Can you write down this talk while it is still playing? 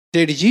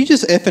Dude, did you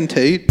just effing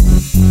toot?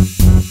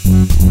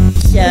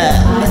 Yeah.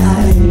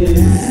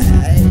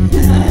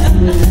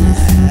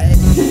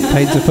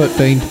 Paid's a foot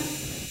fiend.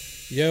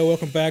 Yo,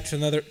 welcome back to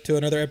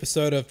another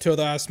episode of Till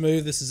the Eye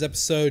Smooth. This is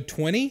episode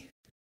 20.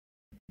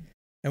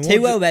 And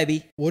 2-0,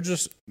 baby. We'll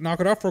just knock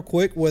it off real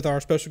quick with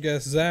our special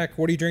guest, Zach.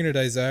 What are you drinking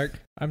today, Zach?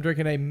 I'm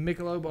drinking a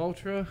Michelob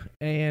Ultra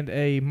and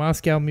a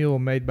Moscow Mule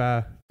made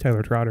by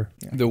Taylor Trotter.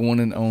 The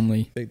one and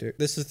only. Big dude.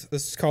 This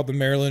is called the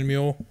Maryland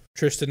Mule.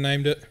 Tristan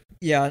named it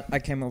Yeah, I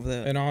came over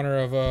that. in honor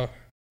of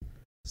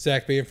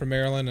Zach being from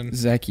Maryland. And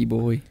Zachy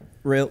boy.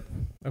 Real.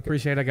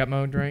 Appreciate I got my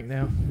own drink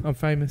now. I'm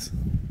famous.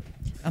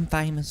 I'm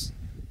famous.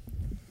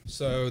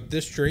 so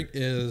this drink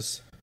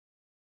is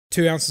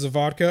 2 ounces of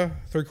vodka,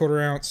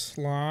 3/4 ounce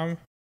lime,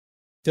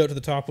 filled to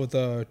the top with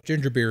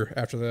ginger beer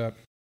after that.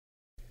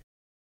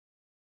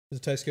 Does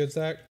it taste good,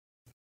 Zach?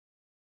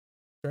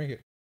 Drink it.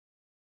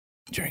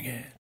 Drink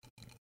it.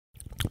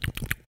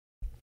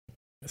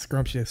 It's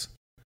scrumptious.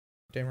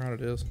 Damn right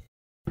it is.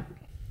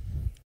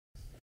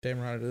 Damn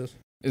right it is.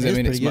 Does It that is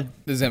mean it's pretty my,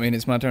 does that mean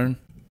it's my turn?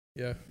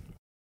 Yeah.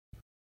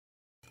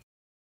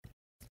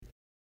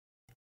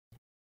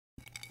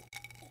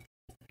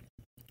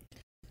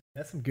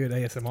 That's some good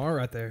ASMR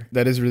right there.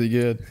 That is really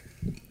good.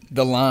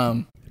 The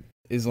lime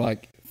is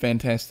like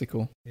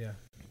fantastical. Yeah.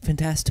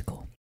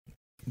 Fantastical.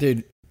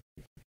 Dude,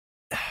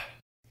 All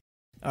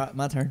right,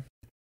 my turn.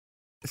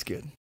 it's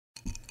good.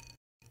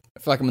 I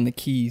feel like I'm in the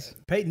Keys.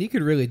 Peyton, you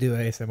could really do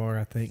ASMR,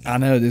 I think. I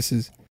know this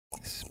is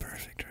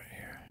perfect right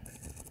here.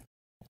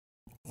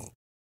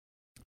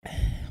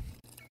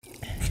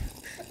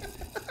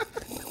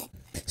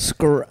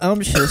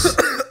 Scrumptious.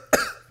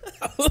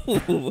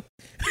 Ooh.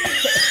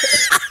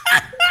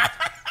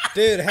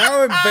 Dude,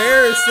 how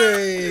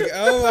embarrassing!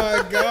 Oh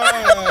my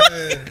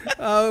god!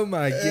 Oh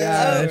my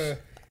gosh.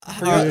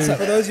 For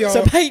those of y'all,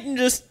 So Peyton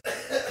just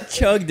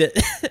chugged it.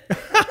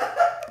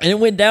 And it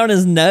went down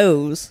his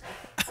nose.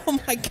 Oh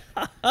my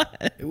god.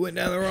 It went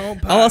down the wrong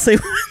All I pipe.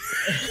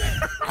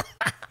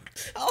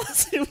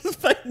 see was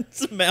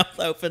Peyton's mouth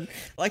open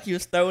like he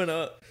was throwing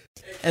up.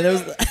 And there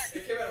was it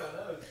came out of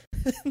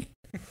my nose.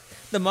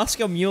 the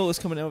Moscow Mule was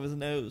coming out of his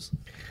nose.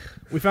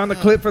 We found the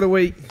clip for the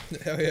week.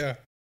 Hell yeah!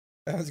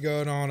 That was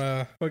going on.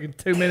 Fucking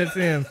 2 minutes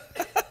in.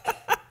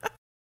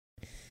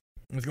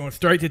 It's going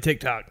straight to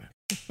TikTok.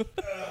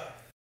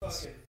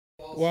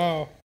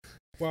 While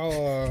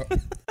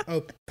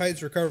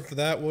Paige recovered for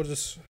that, we'll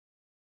just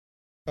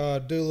do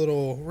a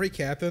little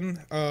recapping.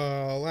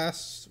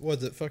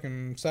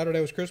 Fucking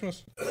Saturday was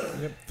Christmas?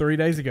 Yep, 3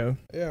 days ago.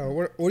 Yeah.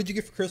 What did you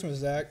get for Christmas,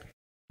 Zach?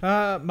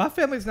 My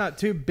family's not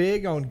too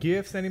big on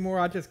gifts anymore.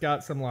 I just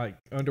got some like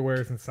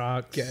underwears and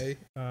socks. Okay.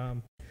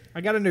 I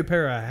got a new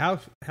pair of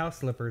house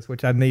slippers,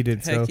 which I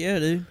needed. Heck So yeah,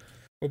 dude.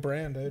 What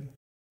brand, dude?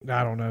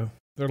 I don't know.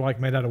 They're like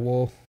made out of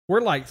wool.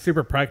 We're like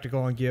super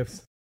practical on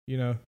gifts, you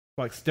know,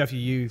 like stuff you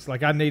use.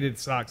 Like I needed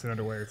socks and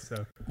underwear.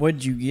 So What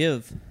did you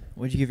give?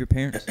 What did you give your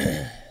parents?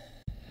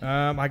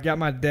 I got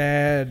my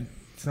dad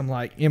some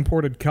like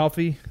imported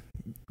coffee,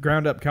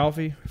 ground up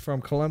coffee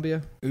from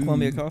Colombia.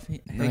 Columbia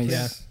coffee? Heck Nice.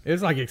 yeah. It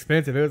was like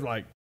expensive. It was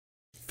like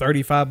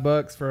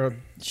 $35 for a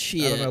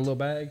Shit. I don't know, little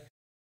bag.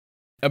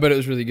 I bet it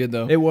was really good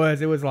though. It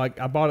was like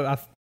I bought it.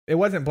 It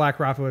wasn't Black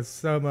Rifle. It was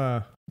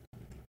some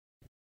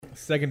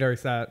secondary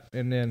site,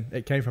 and then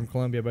it came from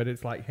Colombia. But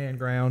it's like hand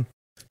ground,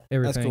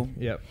 everything. cool.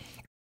 Yep.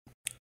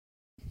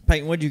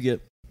 Peyton, what'd you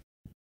get?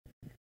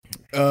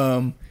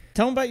 Um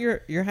Tell them about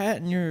your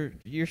hat and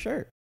your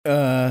shirt.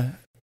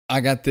 I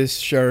got this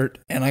shirt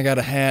and I got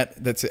a hat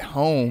that's at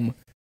home,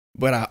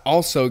 but I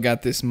also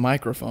got this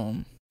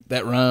microphone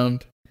that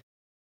rhymed.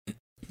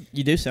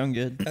 You do sound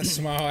good. That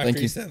smile after Thank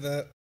he you. said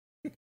that.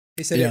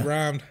 He said Yeah. it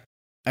rhymed.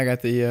 I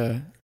got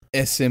the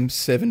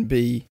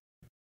SM7B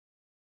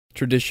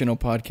traditional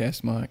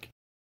podcast mic.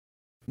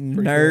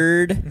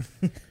 Nerd.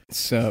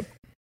 Sup?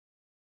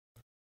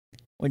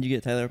 What'd you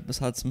get, Taylor,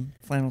 besides some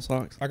flannel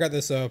socks? I got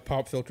this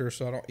pop filter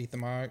so I don't eat the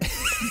mic.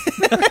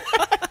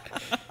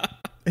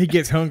 He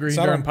gets hungry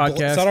So I during don't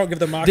podcast. So I don't give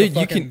the mic. Dude,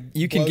 a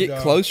you can get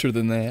blowjob. closer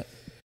than that.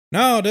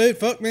 No, dude,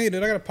 fuck me,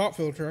 dude. I got a pop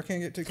filter. I can't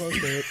get too close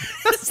to it.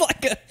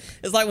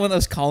 it's like one of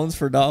those Collins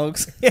for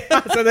dogs.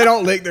 Yeah, so they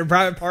don't lick their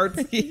private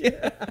parts.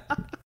 Yeah.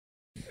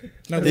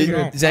 No, Dude, you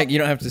don't. Zach, you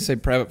don't have to say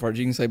private parts.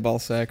 You can say ball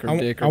sack or I,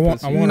 dick I or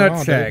want, pussy. I want it on,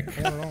 Nutsack.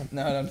 dude. I want it on.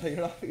 No, don't take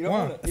it off. You don't Why?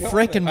 want it. You don't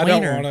Frickin' I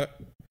don't wiener. want it.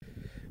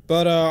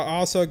 But I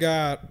also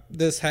got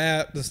this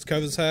hat, this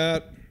Coven's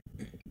hat.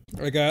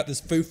 I got this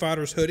Foo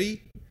Fighters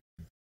hoodie.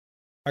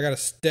 I got a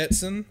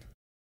Stetson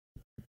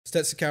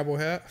cowboy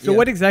hat. So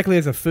what exactly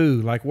is a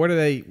foo? Like, what are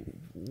they?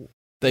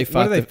 They What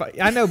fight. are they? the,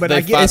 Fight? I know, but they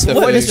I guess fight the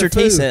what foo. is a Mr.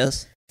 T foo?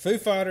 says. Foo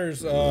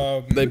Fighters.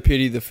 they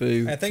pity the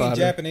foo. I think fighter. in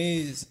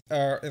Japanese,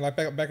 like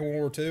back in World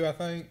War II, I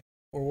think,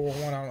 or World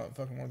War I. I don't know what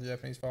fucking war the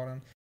Japanese fought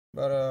in,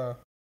 but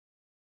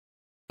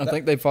I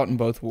think they fought in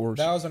both wars.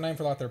 that was their name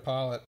for like their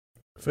pilot.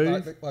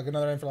 Foo? Like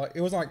another name for like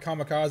it was like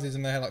kamikazes,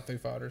 and they had like Foo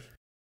Fighters.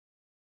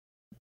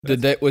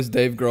 Was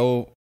Dave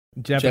Grohl?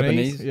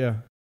 Japanese? Yeah.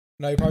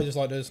 No, he probably just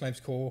like, dude, this name's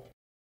cool.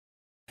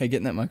 Hey, get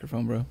in that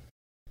microphone, bro.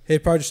 He'd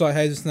probably just like,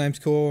 hey, this name's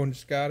cool, and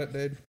just got it,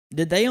 dude.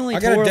 Did they only I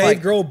got a tour Dave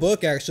like Grohl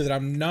book actually that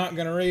I'm not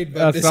gonna read,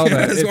 I but saw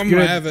that. it's It's I'm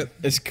gonna good. have it.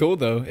 It's cool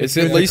though. It's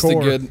good at least a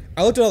decor. good.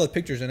 I looked at all the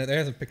pictures in it. They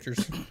have some pictures.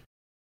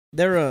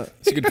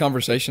 It's a good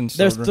conversation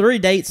There's starter. 3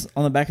 dates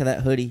on the back of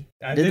that hoodie.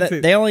 I Did did that, see-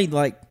 they only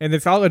like And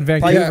it's all in Play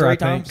Vancouver, it 3 I think.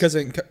 times? Because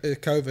in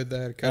COVID, they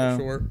had to cut it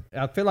short.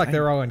 I feel like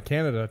they're all in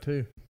Canada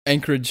too.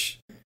 Anchorage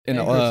in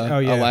Anchorage. Oh,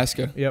 yeah.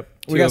 Alaska. Yep.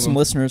 we Two got of some them.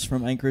 listeners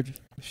from Anchorage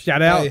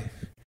Shout out. Hey,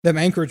 them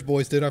Anchorage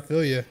boys, dude. I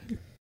feel you.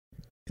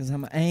 because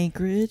I'm an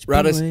Anchorage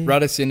Write boy.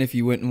 us in if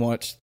you went and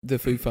watched the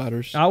Foo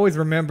Fighters. I always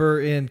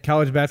remember in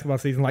college basketball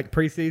season, like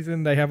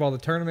preseason, they have all the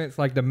tournaments,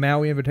 like the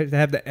Maui Invitation. They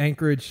have the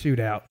Anchorage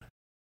Shootout.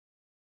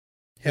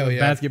 Hell The yeah.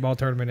 Basketball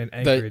tournament in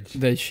They Anchorage.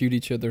 they shoot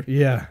each other.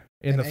 Yeah,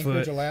 in the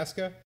Anchorage, foot.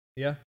 Alaska.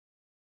 Yeah,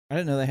 I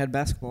didn't know they had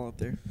basketball up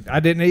there. I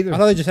didn't either. I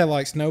thought they just had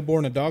like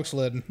snowboarding and dog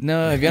sledding.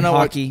 No, have y'all not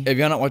watched? Hockey. Have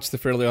y'all not watched the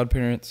Fairly Odd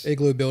Parents?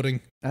 Igloo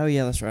building. Oh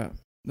yeah, that's right.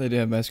 They do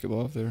have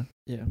basketball up there.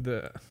 Yeah.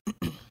 The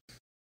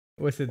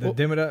what's it? The Well-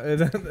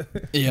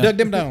 Dimida? Yeah, Duck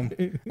them down.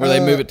 where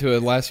they move it to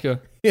Alaska.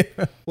 Yeah.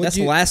 That's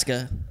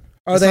Alaska.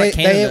 Are It's they? not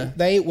Canada.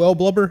 They ate well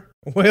blubber.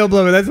 Whale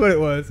blubber. That's what it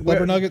was. Blubber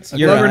Whale- nuggets.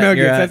 You're blubber right, nuggets.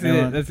 you're right, That's never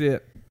it. mind. That's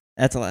it.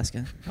 That's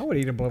Alaska. I would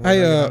eat a blubber Hey,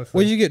 nugget. honestly.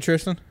 what did you get,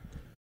 Tristan?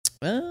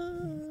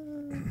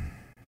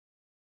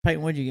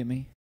 Peyton, what'd you get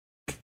me?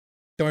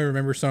 Don't even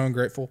remember. So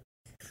ungrateful.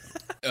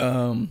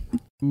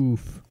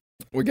 Oof.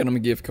 We got them a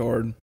gift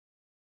card,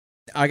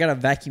 I got a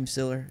vacuum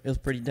sealer. It was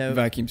pretty dope.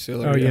 vacuum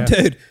sealer. Oh, yeah.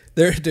 Dude,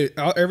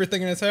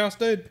 everything in his house,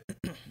 dude.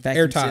 Vacuum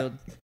airtight. sealed.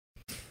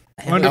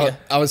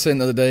 I was saying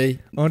the other day,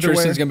 Underwear.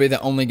 Tristan's gonna be the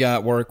only guy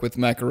at work with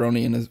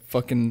macaroni in his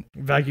fucking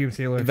Vacuum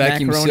sealer.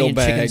 vacuum Macaroni seal and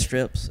chicken bag.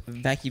 strips.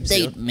 Vacuum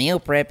sealed. meal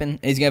prepping.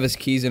 He's gonna have his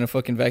keys in a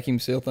fucking vacuum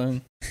seal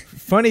thing.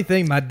 Funny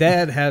thing, my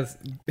dad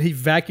he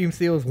vacuum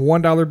seals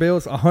 $1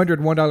 bills, 100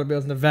 $1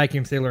 bills in the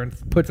vacuum sealer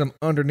and puts them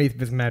underneath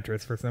his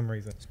mattress for some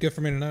reason. It's good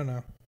for me to know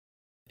now.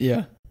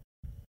 Yeah,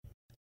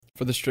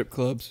 for the strip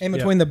clubs. In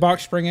between the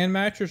box spring and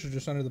mattress, or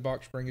just under the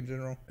box spring in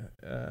general?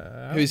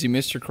 Who is he,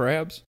 Mr.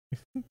 Krabs?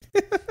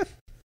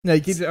 No, he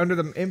keeps it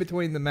in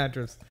between the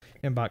mattress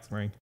and box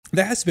spring.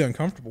 That has to be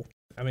uncomfortable.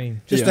 I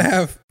mean, Just Yeah. to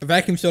have a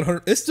vacuum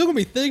sealed. It's still gonna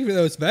be thick even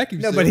though it's vacuum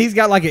no, sealed. but he's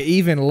got like an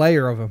even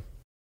layer of them.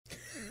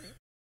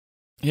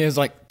 He has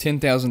like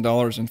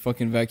 $10,000 in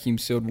fucking vacuum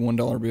sealed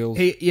 $1 bills.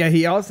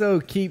 He also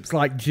keeps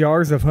like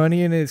jars of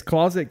honey in his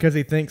closet because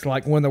he thinks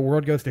like when the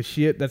world goes to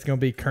shit, that's gonna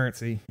be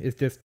currency. It's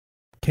just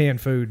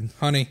canned food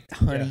honey.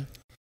 Honey.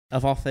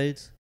 Of all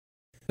foods.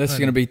 That's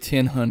honey. gonna be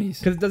 10 honeys.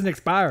 because it doesn't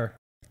expire.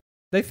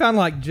 They found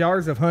like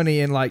jars of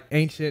honey in like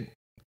ancient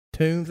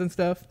tombs and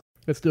stuff.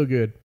 It's still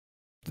good.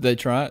 Did they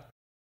try it?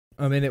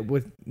 I mean,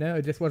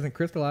 it just wasn't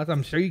crystallized.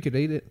 I'm sure you could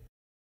eat it.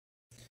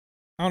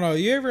 I don't know.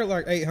 You ever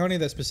like ate honey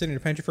that's been sitting in your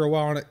pantry for a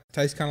while and it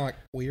tastes kind of like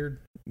weird?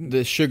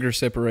 The sugar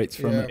separates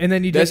from Yeah. it. And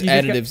then you That's just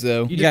you additives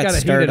though. You You just gotta gotta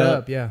stir heat it it up.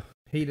 up. Yeah,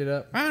 heat it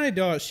up. I ain't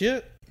do all that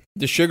shit.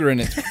 The sugar in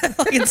it.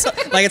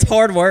 like it's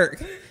hard work.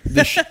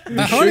 The, sh- the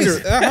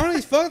That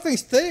honey's fucking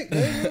thing's thick. Dude.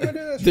 You ain't gonna do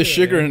that the shit.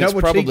 sugar in it's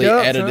Double probably cheeked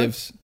up, son.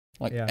 additives,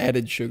 like Yeah.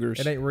 added sugars.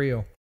 It ain't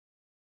real.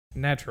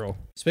 Natural.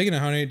 Speaking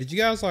of honey, did you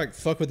guys like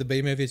fuck with the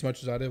B movie as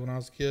much as I did when I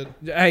was a kid?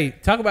 Hey,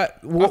 talk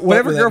about fuck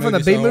whatever with girl that from the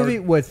movie B so movie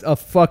hard.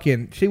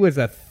 was she was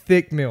a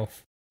thick MILF.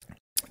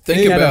 Think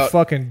She had a about.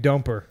 fucking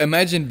dumper.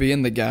 Imagine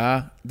being the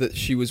guy that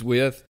she was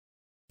with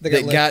They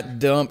that left- got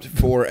dumped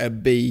for a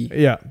B.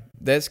 Yeah,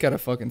 That's gotta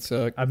fucking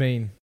suck. I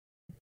mean,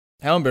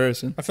 How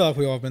embarrassing. I feel like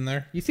we all have been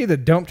there. you see the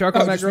dump truck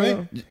Oh, on that just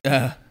girl?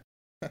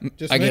 me?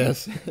 Just I me?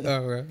 guess. Oh,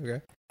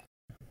 okay.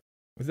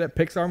 Was that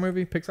Pixar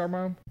movie? Pixar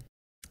Mom?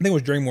 I think it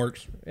was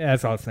DreamWorks. Yeah,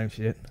 it's all the same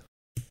shit.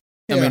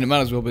 I mean, it might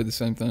as well be the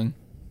same thing.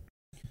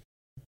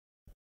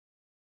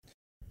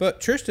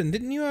 But Tristan,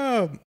 didn't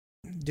you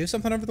do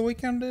something over the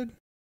weekend,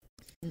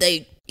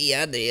 dude?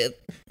 Yeah, I did.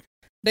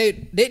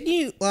 Dude, didn't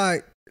you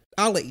like?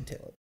 I'll let you tell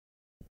it.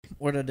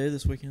 What did I do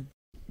this weekend?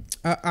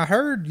 I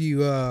heard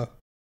you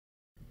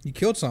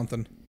killed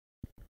something.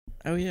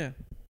 Oh yeah.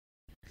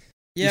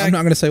 Yeah, I'm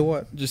not gonna say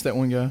what. Just that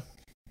one guy.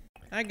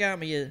 I got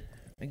me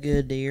a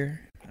good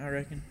deer, I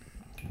reckon.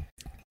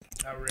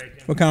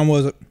 What kind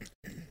was it?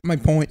 How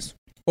many points?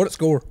 What it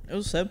score? It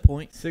was 7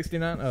 points.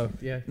 69? Oh,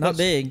 yeah. Not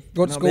big.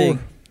 What not score? big.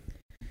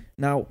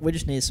 No, we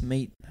just need some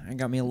meat. I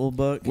got me a little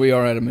buck. We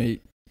are out of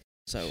meat.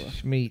 So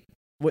Schmeat.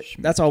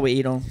 that's all we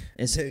eat on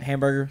is Dude.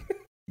 hamburger.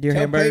 Deer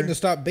Tell hamburger. Peyton to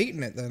stop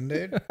beating it, then,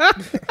 dude.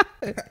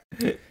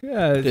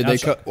 Yeah, Did they?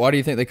 Why do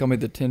you think they call me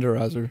the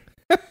tenderizer?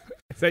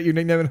 is that your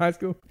nickname in high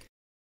school?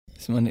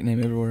 It's my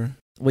nickname everywhere.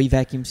 We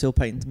vacuum seal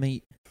Peyton's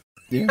meat.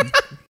 Yeah. Then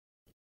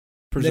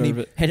Preserve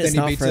he- it. And it's Then he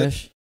not beats it.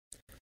 fresh.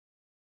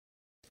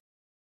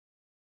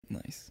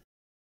 Nice.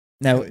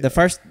 No, Hell yeah.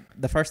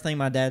 the first thing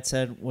my dad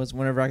said was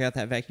whenever I got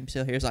that vacuum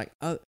seal here, he's like,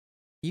 "Oh,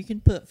 you can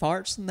put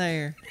farts in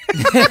there."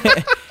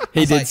 He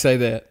was did like- say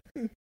that.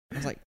 I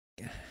was like,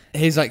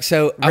 He's like,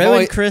 so I've "Ruined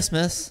always,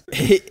 Christmas.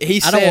 he I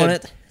said don't want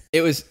it."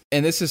 it was,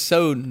 and this is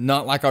so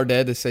not like our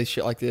dad to say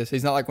shit like this.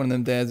 He's not like one of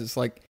them dads that's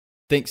like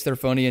thinks they're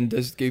funny and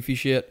does goofy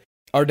shit.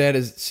 Our dad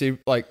is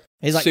like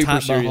He's like super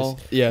tight serious. butthole.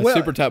 Yeah, Well,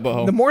 super tight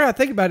butthole. The more I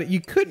think about it, you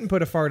couldn't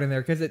put a fart in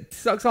there because it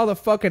sucks all the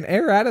fucking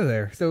air out of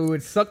there. So it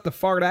would suck the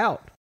fart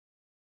out.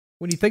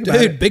 When you think about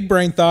Dude, it, big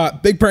brain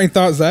thought,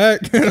 Zach.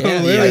 Yeah,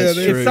 that's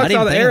dude. true. it I sucks didn't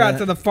all the think air of out, that.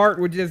 so the fart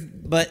would just.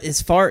 But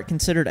is fart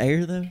considered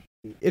air though?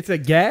 It's a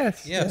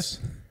gas. Yes.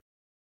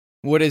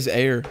 What is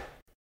air?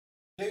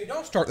 Dude,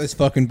 don't start this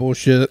fucking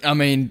bullshit. I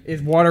mean,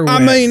 It's water. I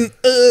wet. mean,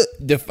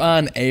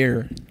 define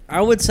air.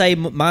 I would say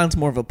mine's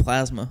more of a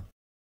plasma.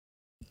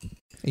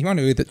 you might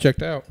know that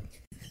checked out.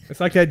 It's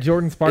like that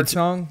Jordan Sparks It's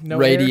song. No air.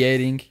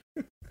 Radiating.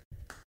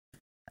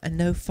 I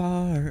know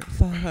fart.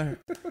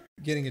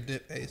 Getting a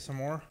dip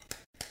ASMR.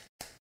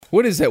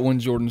 What is that one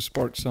Jordan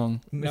Sparks song?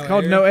 It's No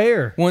called air. No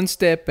Air. One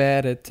step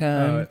at a Oh,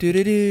 time. it- Do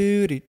do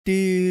do do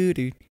do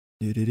do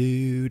do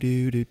do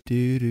do do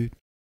do do.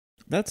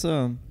 That's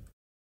damn.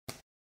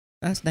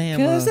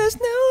 Cause there's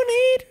no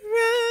need to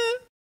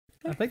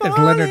run. I think that's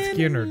Leonard Falling in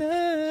Skinner.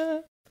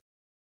 love.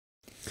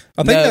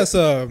 I think No. that's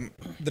the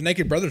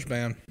Naked Brothers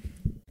band.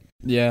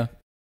 Yeah,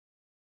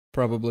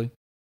 probably.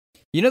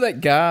 You know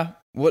that guy?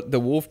 What, the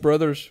Wolf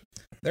Brothers?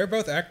 They're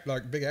both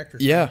big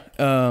actors. Yeah.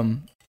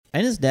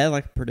 Ain't his dad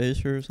like a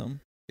producer or something?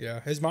 Yeah.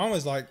 His mom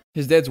was like,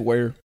 His dad's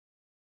where?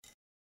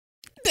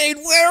 Dude,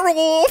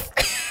 werewolf.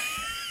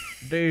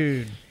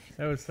 Dude,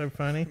 that was so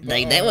funny.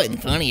 Dude, that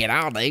wasn't funny at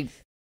all, dude.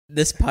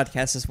 This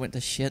podcast just went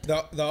to shit.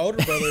 the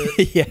older brother.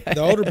 Yeah.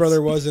 The older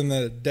brother was in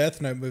the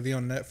Death Note movie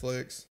on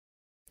Netflix.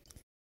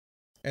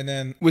 And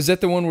then Was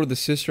that the one where the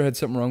sister had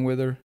something wrong with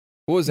her?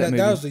 What was that movie?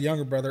 that was the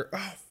younger brother.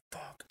 Oh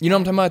fuck! You know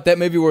what I'm talking about? That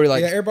movie where Yeah,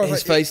 his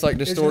everybody's face like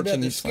It's distorts the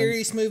and he's like,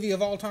 scariest movie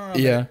of all time.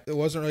 Yeah. It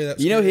wasn't really that.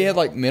 you know, scary he at had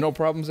like all. mental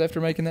problems after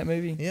making that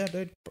movie. Yeah,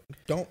 dude.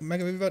 Don't be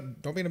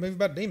in a movie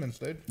about demons,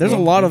 dude. There's a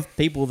Yeah. lot of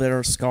people that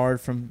are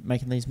scarred from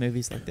making these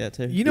movies like that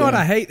too. You know what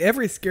Yeah. I hate?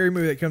 Every scary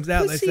movie that comes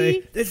out, they say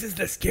Pussy. this is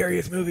the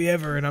scariest movie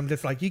ever, and I'm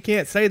just like, you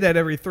can't say that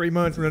every 3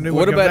 months when a new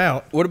What one comes about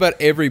out. what about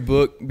every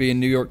book being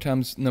New York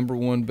Times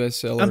 #1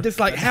 bestseller? I'm just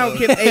like, how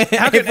can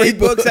Every eight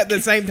books book. at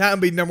the same time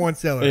be #1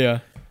 seller? yeah.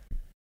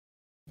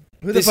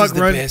 Who the This fuck is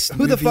the runs? best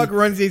Who the movie fuck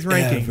runs these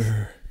rankings?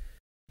 Ever.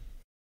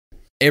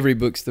 Every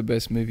book's the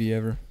best movie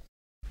ever.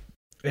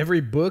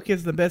 Every book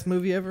is the best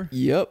movie ever.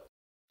 Yep.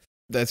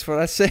 That's what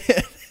I said.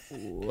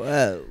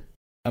 Whoa.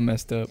 I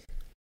messed up.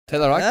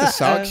 Taylor, I like the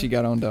socks you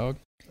got on, dog.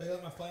 Hey,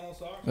 that's my flannel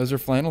socks. Those are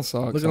flannel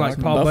socks. Looking I like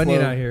them. Paul Buffalo.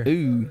 Bunyan out here.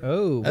 Ooh.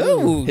 Oh,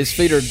 Oh, His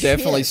feet are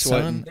definitely shit,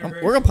 son.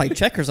 sweating. We're gonna play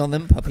checkers on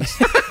them puppies.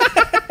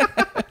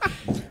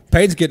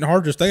 Payne's getting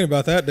hard just thinking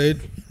about that,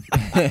 dude.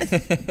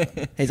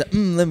 He's like,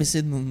 let me see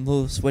them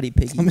little sweaty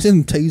piggies. Let me see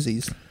them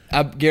teasies.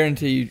 I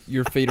guarantee you,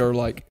 your feet are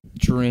like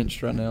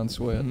drenched right now in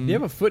sweat. Do you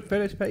have a foot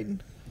fetish,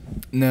 Peyton?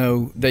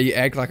 No, they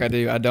act like I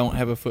do. I don't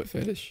have a foot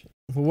fetish.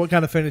 Well, what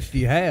kind of fetish do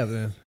you have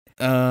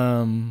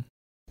then?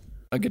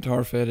 A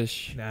guitar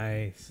fetish.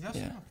 Nice.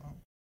 Yeah.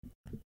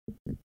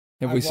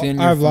 Have we seen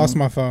your I've lost phone?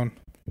 my phone.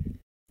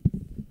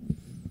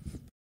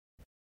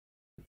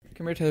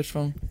 Come here, Taylor's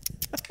phone.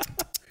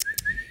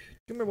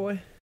 Come here, boy.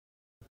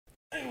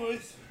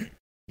 Anyways.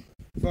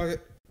 Fuck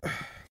it.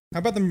 How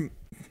about them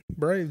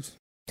Braves?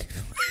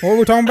 What were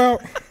we talking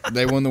about?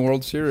 They won the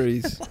World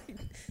Series.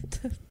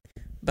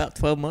 About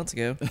 12 months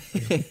ago.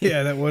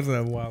 Yeah, that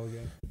wasn't a while ago.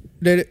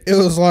 Dude, it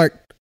was like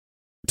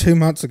 2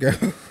 months ago.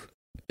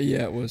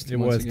 Yeah, it was 2 It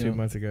months was ago. 2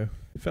 months ago.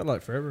 It felt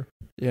like forever.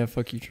 Yeah,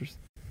 fuck you, Tristan.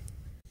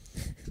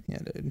 Yeah,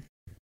 dude.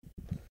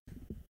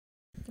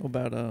 What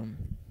about How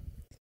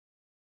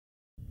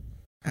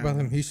about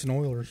them Houston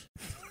Oilers?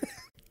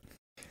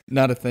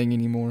 Not a thing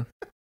anymore.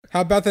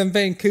 How about them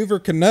Vancouver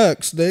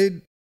Canucks,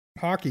 dude?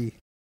 Hockey.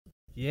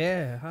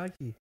 Yeah,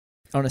 hockey.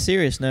 on a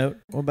serious note,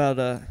 what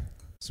about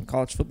some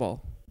college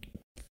football?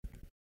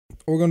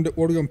 What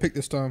are we gonna pick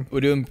this time?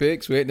 We're doing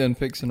picks. We ain't done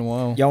picks in a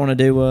while. Y'all want to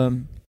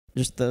do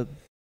just the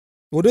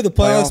We'll do the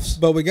playoffs, Playoffs.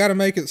 but we got to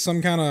make it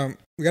some kind of.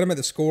 We got to make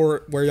the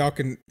score where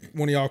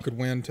one of y'all could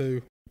win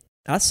too.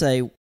 I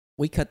say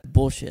we cut the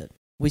bullshit.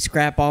 We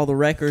scrap all the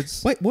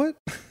records. Wait, what?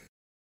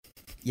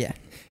 Yeah.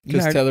 You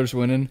Because heard- Taylor's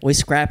winning. we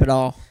scrap it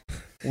all.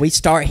 We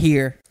start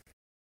here.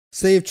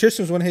 See, if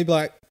Tristan was winning, he'd be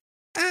like,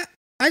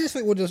 I just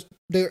think we'll just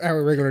do it how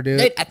we regular do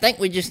it. I think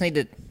we just need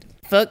to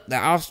fuck the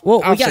off. Well,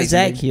 we got off-season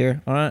Zach league.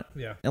 here, all right?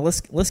 Yeah. And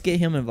let's get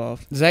him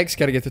involved. Zach's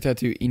got to get the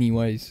tattoo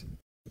anyways.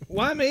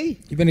 Why me?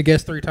 You've been a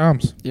guest 3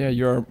 times. Yeah,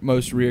 you're our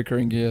most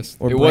reoccurring guest.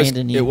 Or it was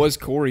Brandon, you. It was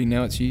Corey.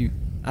 Now it's you.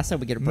 I said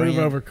we get a brand. Move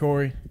over,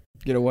 Corey.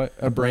 Get a what?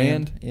 A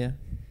brand? Yeah.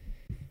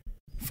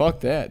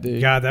 Fuck that,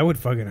 dude. God, that would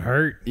fucking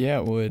hurt. Yeah,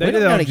 it would. They We did,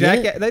 don't it on gotta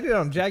get Jackass. They did it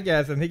on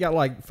Jackass, and he got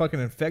like fucking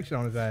infection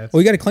on his ass.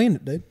 Well, you got to clean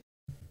it, dude.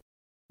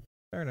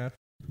 Fair enough.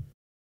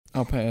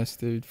 I'll pass,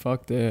 dude.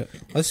 Fuck that.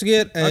 Let's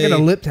get I get a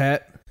lip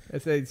tat.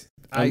 It says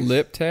A ice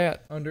lip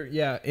tat? under.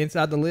 Yeah,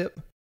 inside the lip,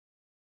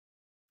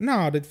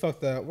 No, dude,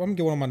 fuck that. I'm gonna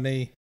get one on my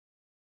knee.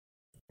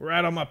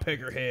 right on my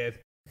picker head.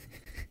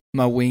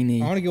 My I weenie.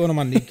 want to get one on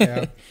my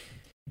kneecap.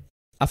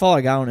 I follow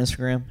a guy on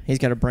Instagram. He's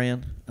got a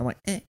brand. I'm like,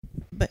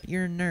 but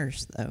you're a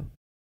nurse though.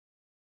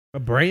 A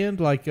brand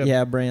like a,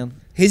 Yeah, brand.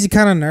 He's the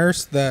kind of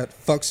nurse that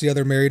fucks the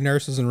other married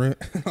nurses and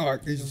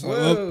like he's just like,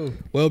 Whoa.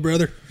 well,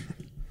 brother,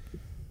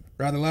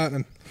 Ride the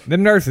lightning.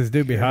 Them nurses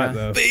do be Yeah. hot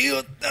though.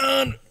 Feel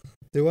done.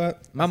 Do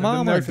what? My So them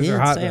mom nurses did are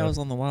hot, say I though. was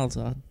on the wild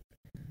side.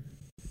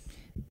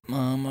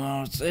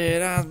 Mama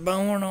said I was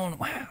born on the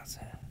wild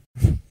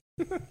side.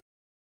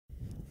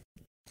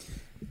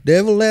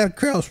 Devil at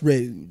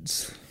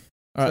Crossroads.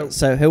 All right,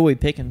 so who are we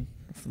picking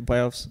for the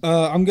playoffs?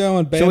 I'm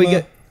going Bama. Should we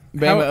get?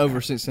 Bama How-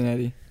 over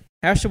Cincinnati.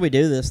 How should we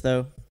do this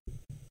though?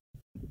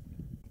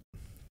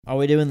 Are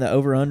we doing the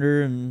over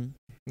under and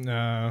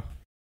No,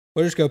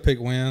 We'll just go pick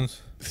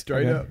wins.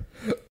 straight Okay.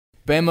 up.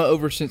 Bama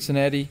over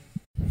Cincinnati.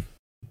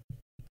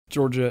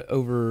 Georgia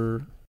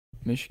over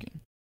Michigan.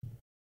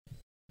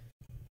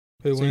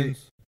 Who So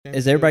wins?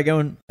 is everybody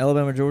going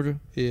Alabama, Georgia?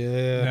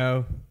 Yeah.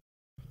 No,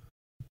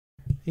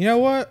 You know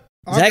what?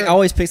 Zach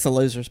always picks the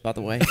losers. By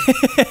the way,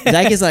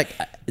 Zach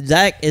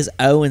is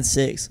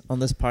 0-6 on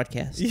this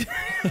podcast,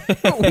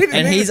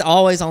 and he's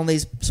always on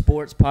these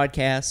sports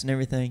podcasts and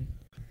everything.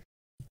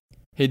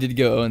 He did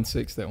go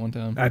 0-6 that one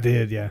time. I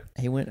did. Yeah.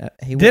 He went.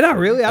 Did I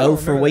really? I don't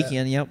for remember that.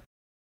 weekend. Yep.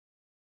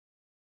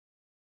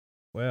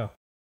 Well.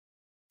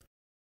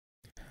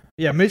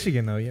 Yeah,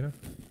 Michigan though. You know.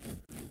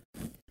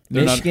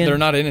 Michigan. They're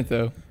not in it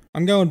though.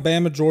 I'm going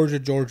Bama,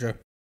 Georgia.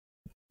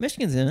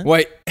 Michigan's in it.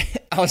 Wait,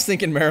 I was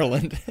thinking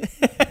Maryland.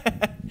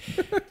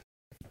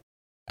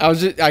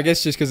 I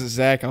guess just because it's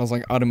Zach, I was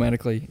like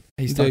automatically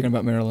he's Dude. talking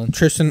about Maryland.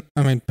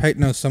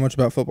 Peyton knows so much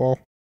about football.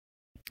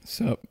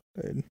 So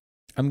Dude.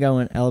 I'm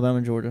going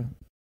Alabama, Georgia.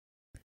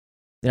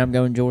 Then I'm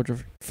going Georgia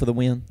for the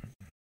win.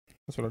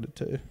 That's what I did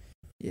too.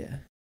 Yeah.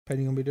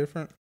 Peyton gonna be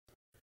different.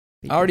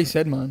 Be I already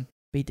different. said mine.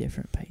 Be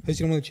different, Peyton. Who's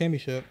gonna win the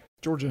championship?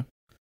 Georgia.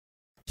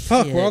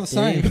 Fuck, Shit, we're all the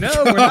same. dude. No,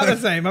 we're not the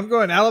same. I'm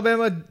going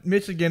Alabama,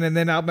 Michigan, and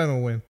then Alabama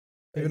win.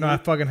 Even though I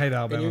fucking hate And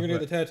Alabama. you're gonna but-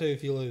 get the tattoo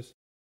if you lose.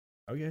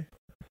 Okay.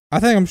 I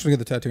think I'm just gonna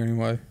get the tattoo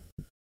anyway.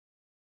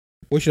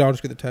 We should all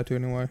just get the tattoo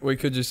anyway. We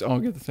could just all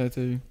get the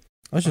tattoo.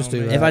 Let's just Oh, do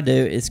man. that. If I do,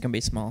 it's gonna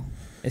be small.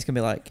 It's gonna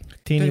be like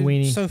Teeny Dude,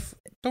 weeny. So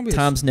don't be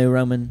Times New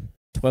Roman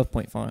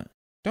 12-point font.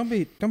 don't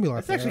be like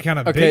That's that. actually kind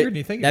of Okay. bigger than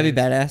you think. That'd it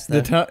be is. badass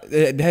though.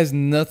 It has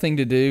nothing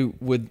to do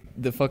with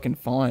the fucking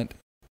font.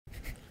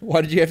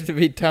 Why did you have to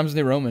be Times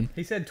New Roman?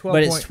 He said 12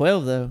 But it's point,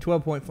 12 though.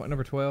 12 point font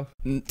number 12.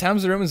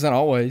 Times New Roman's not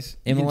always.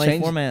 You can MLA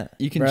change- format.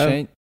 You can bro.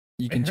 change.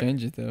 You can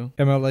change it though.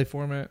 MLA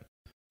format.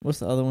 What's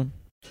the other one?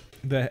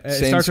 It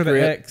starts with an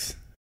Sanskrit. X.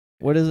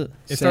 What is it?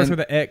 It starts San-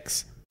 with an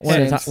X.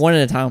 One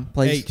at a time,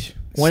 please. H.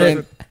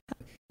 One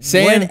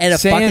San- one at a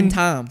fucking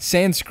time.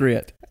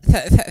 Sanskrit.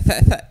 Shut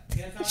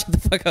the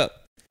fuck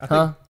up.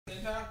 Huh?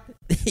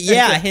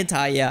 Yeah,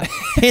 hentai. Yeah,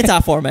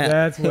 hentai format.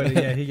 That's what.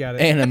 Yeah, he got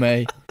it.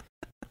 Anime.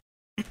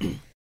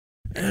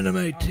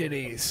 Anime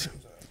titties.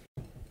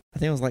 I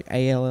think it was like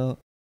ALL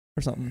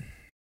or something.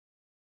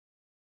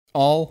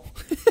 All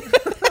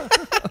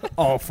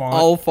Font.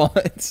 all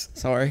fonts.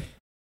 Sorry.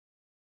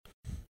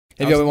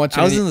 Have y'all been watching?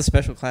 I was any, in the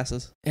special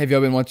classes. have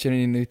y'all been watching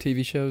any new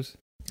TV shows?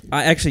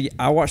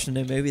 I watched a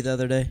new movie the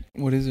other day.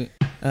 What is it?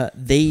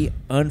 The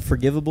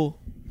Unforgivable.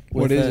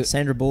 With, What is it?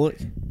 Sandra Bullock.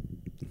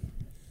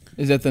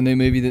 Is that the new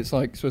movie that's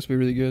like supposed to be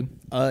really good?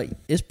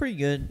 It's pretty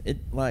good.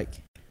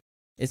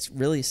 It's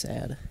really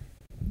sad.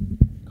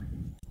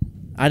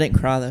 I didn't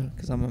cry though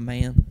because I'm a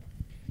man.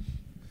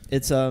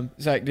 It's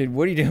Zach, dude,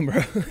 what are you doing,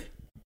 bro?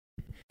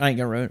 I ain't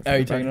gonna ruin it. For Oh,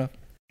 you everybody. taking it off?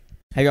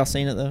 Have y'all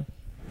seen it though?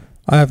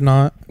 I have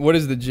not. What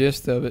is the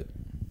gist of it?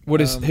 What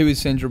is Um, who is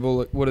Sandra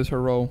Bullock? What is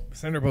her role?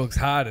 Sandra Bullock's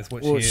hot is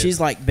what Well, she is. she's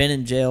like been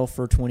in jail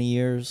for 20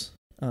 years,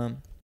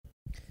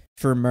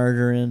 for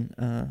murdering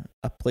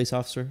a police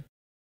officer,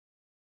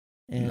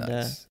 and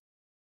Nuts.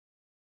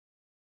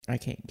 I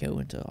can't go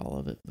into all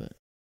of it, but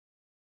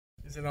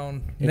Is it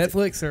on It's-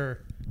 Netflix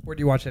or where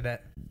do you watch it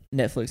at?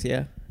 Netflix,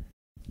 yeah,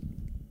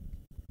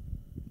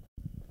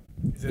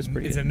 Is It's it,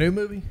 pretty it's good. a new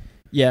movie?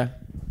 yeah.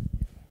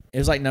 It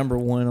was like number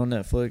 1 on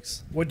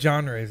Netflix. What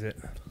genre is it?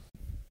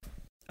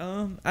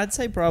 I'd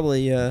say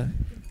probably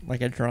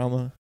like a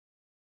drama,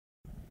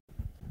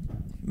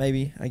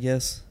 maybe. I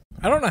guess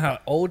I don't know how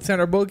old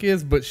Sandra Bullock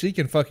is, but she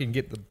can fucking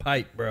get the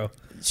pipe, bro.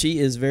 she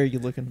is very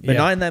good looking, but Yeah.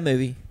 not in that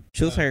movie.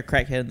 She looks like a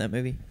crackhead in that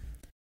movie.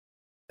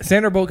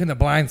 Sandra Bullock in The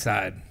Blind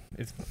Side.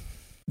 It's,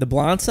 The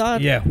Blind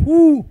Side. yeah.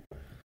 Woo.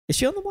 Is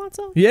she on The Blind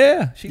Side?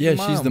 Yeah.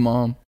 She's the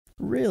mom.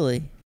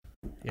 Really?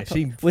 Yeah,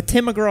 she. With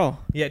Tim McGraw.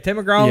 Yeah, Tim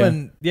McGraw Yeah.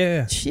 and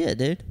yeah, Shit,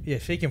 dude. yeah,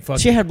 she can fucking.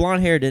 She had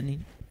blonde hair, didn't he?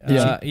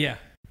 yeah,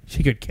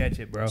 she could catch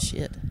it, bro.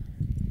 Shit.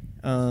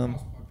 What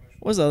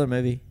was the other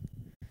movie?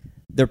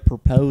 The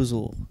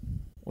Proposal.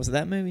 Was it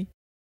that movie?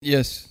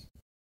 Yes.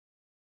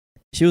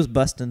 She was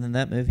busting in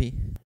that movie.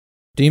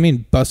 Do you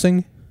mean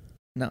bussing?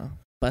 No,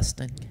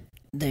 busting.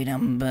 Dude,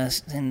 I'm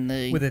busting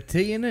the With a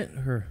T in it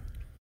or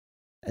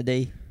a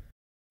D.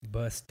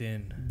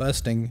 bustin'?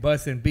 Busting.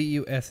 Bussin'.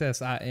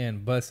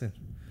 BUSSIN. Bussin'.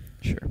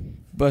 Sure.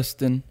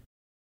 Bustin'.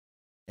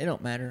 It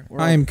don't matter.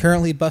 I am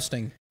currently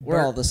busting. We're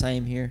all the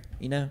same here,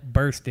 you know.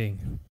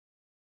 Bursting.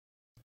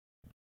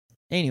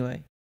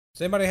 Anyway,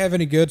 Does anybody have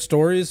any good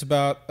stories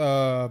about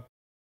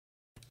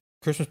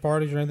Christmas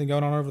parties or anything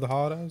going on over the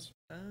holidays?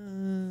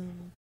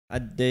 I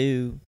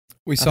do.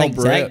 We I saw think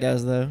Zach Brett.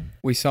 does though.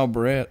 We saw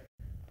Brett.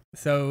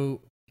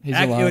 So He's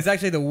It alive. was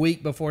actually the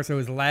week before, so it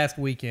was last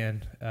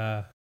weekend.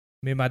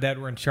 Me and my dad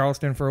were in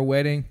Charleston for a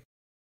wedding.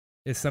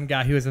 It's some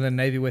guy who was in the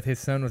Navy with his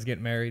son was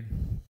getting married.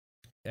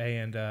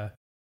 And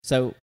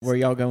So were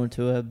y'all going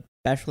to a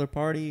bachelor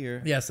party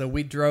or? yeah, so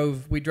we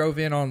drove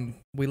in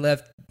we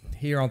left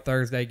here on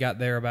Thursday, got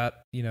there about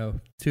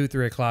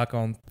 2-3 o'clock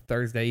on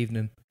Thursday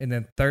evening, and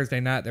then Thursday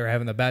night they were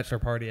having the bachelor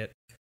party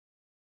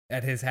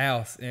at his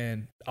house,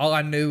 and all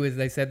I knew is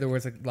they said there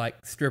was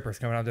like strippers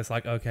coming. I'm just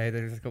like, okay,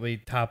 they're just gonna be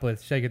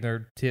topless, shaking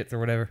their tits or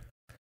whatever.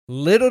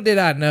 Little did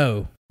I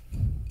know,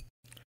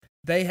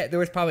 there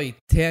was probably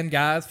 10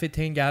 guys,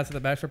 15 guys at the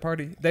bachelor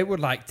party. They would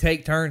like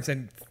take turns,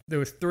 and there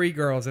was 3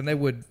 girls, and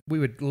we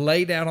would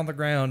lay down on the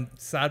ground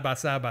side by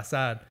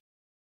side,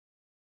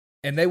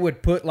 and they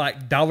would put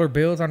like dollar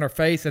bills on their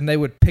face, and they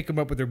would pick them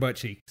up with their butt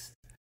cheeks.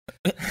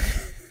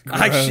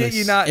 I shit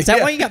you not. Is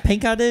that why you got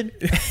pink eye, dude?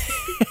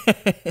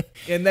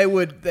 And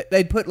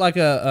they'd put like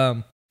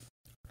a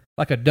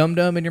dum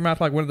dum in your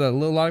mouth, like one of the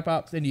little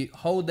lollipops, and you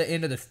hold the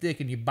end of the stick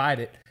and you bite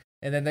it,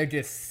 and then they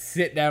just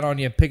sit down on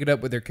you and pick it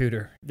up with their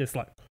cooter, just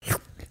like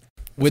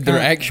With their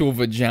actual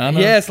vagina?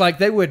 yes, like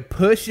they would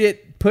push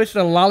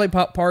the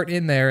lollipop part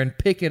in there and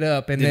pick it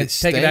up and Did then it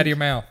take it out stink? of your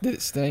mouth. Did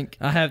it stink?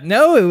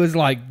 It was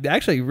like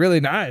actually really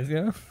nice,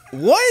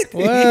 What?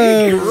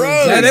 Whoa,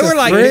 Gross. Yeah, they were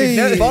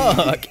like,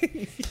 Fuck.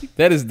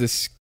 That is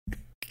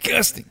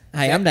disgusting.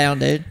 Hey, I'm down,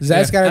 dude.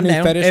 Zach's got a I'm new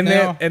down. fetish and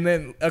now.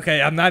 then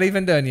okay, I'm not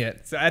even done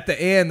yet. So at the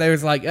end, there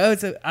was like, I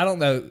don't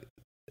know.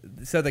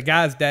 So the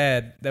guy's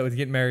dad that was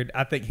getting married,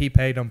 I think he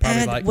paid him probably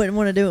Dad like wouldn't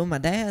want to do it with my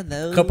dad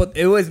though.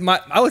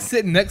 I was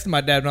sitting next to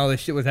my dad when all this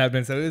shit was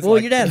happening, so it was Well,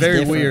 like your dad's very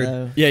different, weird.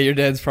 though. Yeah, your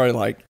dad's probably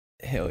like,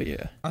 hell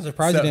yeah. I'm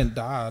surprised So- he didn't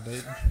die,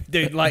 dude.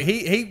 Dude, like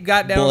he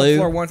got down on Blue. the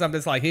floor once. I'm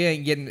just like, he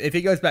ain't getting. If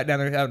he goes back down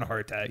there, he's having a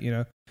heart attack.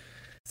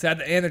 So at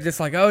the end, they're just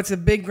like, oh, it's a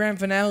big grand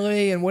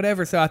finale and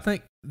whatever. So I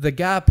think the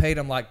guy paid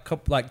him like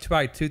probably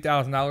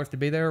 $2,000 to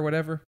be there or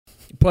whatever.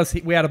 Plus,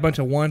 we had a bunch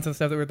of ones and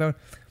stuff that we were doing.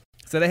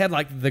 So they had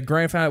like the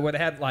grand finale where they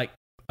had like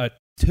a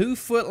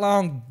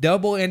 2-foot-long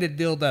double-ended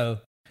dildo,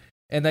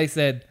 and they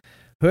said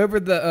whoever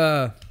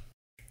the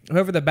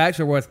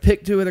bachelor was,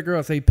 pick 2 of the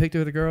girls. So he picked 2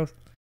 of the girls.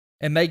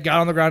 And they got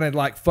on the ground and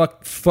like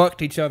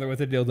fucked each other with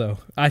a dildo.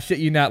 I shit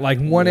you not. Like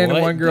one end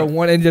and What one girl, the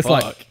one end just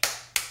like Fuck.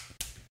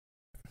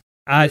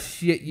 I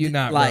shit you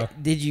not, bro.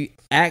 Like, did you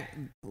act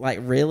like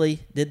really?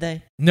 Did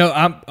they?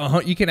 No,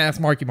 you can ask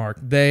Marky Mark.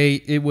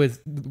 It was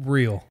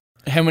real.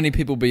 How many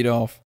people beat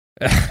off?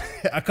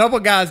 A couple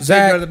guys did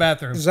Zach- go to the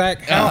bathroom.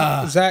 Zach,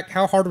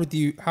 how hard with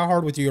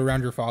you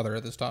around your father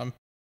at this time?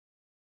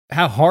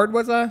 How hard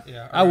was I?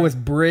 Yeah, I was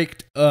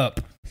bricked up.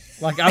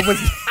 Like I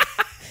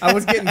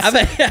was getting. I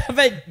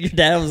bet your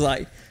dad was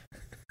like.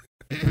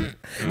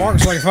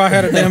 Mark's like, if I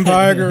had a damn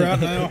Viagra right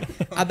now.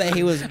 I bet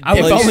he was. If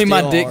blue only my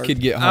still dick hard. could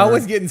get I hard.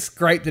 was getting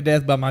scraped to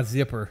death by my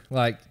zipper.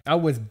 Like I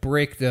was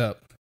bricked up.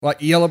 Like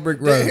Yellow Brick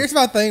Dude, Road. here's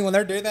my thing: when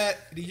they're doing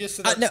that, do you just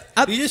sit there, no,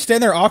 I- do you just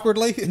stand there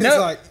awkwardly? It's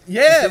No, like,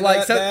 yeah, "You see like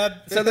that, so.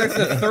 Dad?" So there's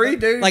the 3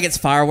 dudes. Like it's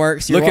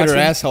fireworks. You're Look at her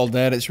watching. asshole,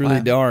 Dad. It's really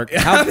Wow. dark.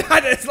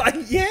 it's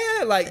like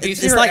yeah, like Do you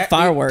see It's her like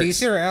fireworks. Do you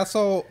see her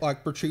asshole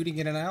like protruding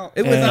in and out?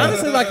 it was Yeah.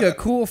 honestly like a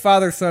cool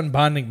father-son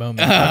bonding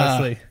moment.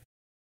 Honestly,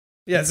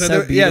 yeah. It's So,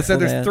 so so beautiful,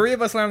 there's Dad. 3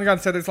 of us laying on the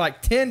ground. So there's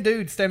like 10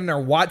 dudes standing there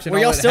watching. Were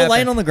all y'all that still laying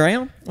happen. on the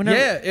ground? Whenever,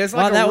 Yeah, it's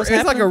while like that was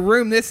it's like a happening?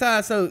 room this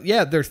size. So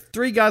yeah, there's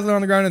 3 guys laying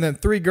on the ground, and then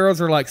 3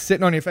 girls are like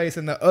sitting on your face,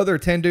 and the other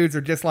 10 dudes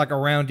are just like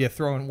around you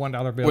throwing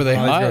 $1 bills. Were they and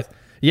all these hot? girls.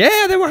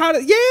 Yeah, they were hot.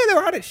 They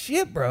were hot as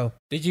shit, bro.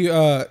 Did you?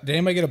 Did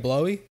anybody get a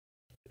blowy?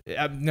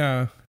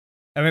 No,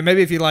 I mean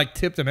maybe if you like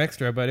tipped them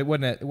extra, but it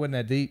wasn't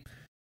that deep.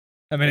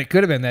 I mean it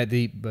could have been that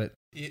deep, but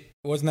It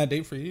wasn't that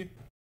deep for you.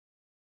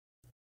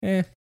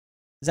 eh.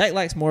 Zach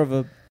likes more of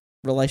a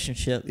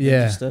relationship. Than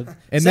Yeah. Just a,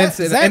 And Zach-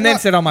 then Zach like-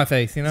 sit on my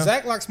face, you know.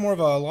 Zach likes more of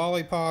a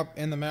lollipop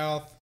in the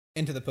mouth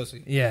into the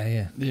pussy.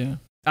 Yeah. Yeah.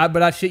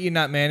 But I shit you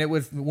not, man. It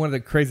was one of the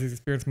craziest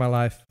experiences of my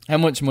life. How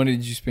much money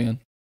did you spend?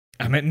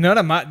 I mean, none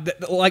of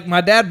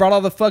my dad brought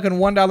all the fucking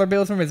 $1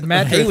 bills from his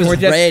mattress. he was and we're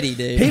just- ready,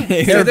 dude. He-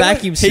 They were so they-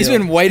 vacuum He's sealed.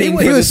 been waiting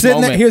for He was this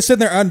sitting there. moment. He was sitting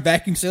there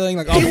unvacuum sealing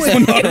like,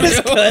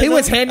 oh, He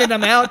was handing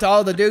them out to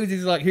all the dudes.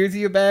 He's like, "Here's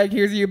your bag.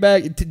 Here's your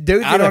bag." Dudes,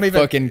 you I'd don't have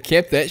even fucking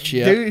kept that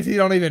shit. dudes you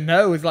don't even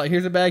know. It's like,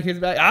 "Here's a bag. Here's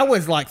a bag." I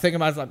was like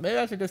thinking, I was like, maybe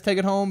I should just take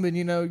it home,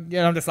 and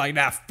I'm just like,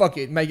 nah, fuck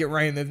it, make it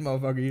rain, this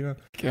motherfucker.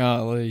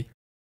 Golly.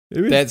 It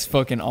was- That's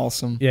fucking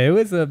awesome. yeah, it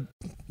was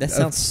That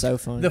sounds so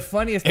fun. the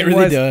funniest It thing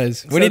really was.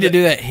 does. We so need to the-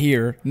 do that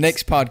here.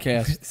 Next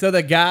podcast. So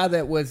the guy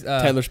that was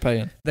Taylor's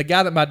paying. the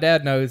guy that my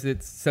dad knows,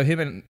 so him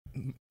and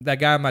that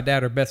guy and my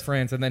dad are best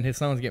friends, and then his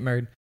sons get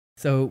married.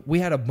 So we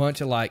had a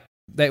bunch of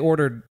they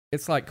ordered,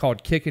 it's like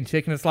called Kickin'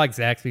 Chicken. It's like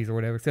Zaxby's or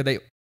whatever. So they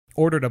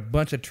ordered a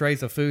bunch of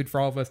trays of food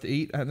for all of us to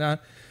eat. And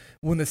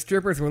when the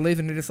strippers were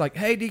leaving, they're just like,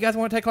 "Hey, do you guys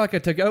want to take like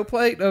a to-go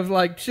plate of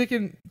like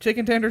chicken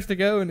tenders to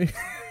go?" And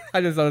I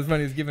just thought it was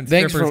funny. He's giving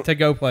Thanks strippers for-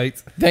 to-go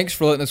plates. Thanks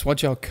for letting us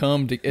watch y'all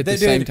come at the Dude,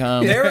 same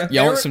time. there-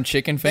 Y'all want there- some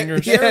chicken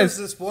fingers? Yeah. There was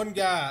this one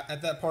guy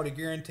at that party,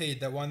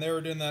 guaranteed, that when they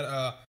were doing that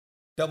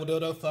double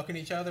dildo fucking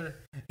each other.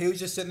 He was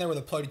just sitting there with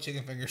a plated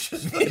chicken fingers.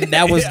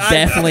 That was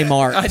definitely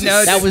Mark. I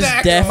know. That was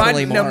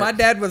definitely Mark. No, my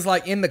dad was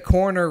like in the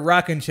corner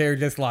rocking chair,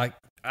 just like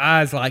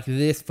eyes like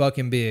this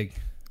fucking big,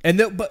 and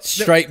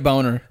Straight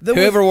boner. there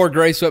Whoever wore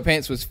gray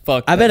sweatpants was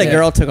fucked. I bet a up.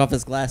 girl took off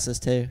his glasses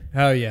too.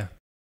 Oh yeah,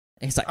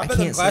 He's like, I I bet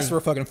the can't glasses see.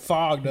 were fucking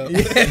fogged up.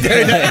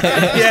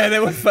 yeah.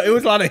 It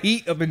was a lot of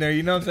heat up in there.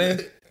 You know what I'm saying?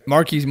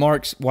 Marky's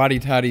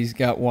whitey tighties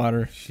got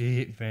water.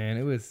 Shit, man,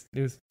 it was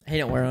He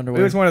didn't wear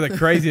underwear. it was one of the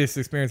craziest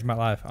experiences of my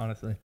life,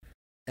 honestly.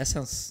 That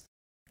sounds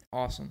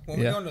awesome. When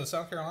we Yeah. going to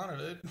South Carolina,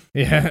 dude.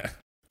 Yeah,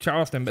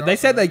 Charleston, but they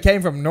said they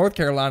came from North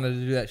Carolina to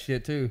do that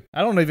shit too.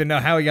 I don't even know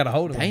how he got a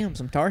hold of them. Damn,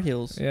 some Tar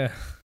Heels. Yeah,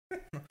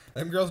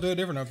 Them girls do it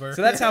different up there.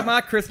 so that's how my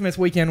Christmas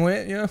weekend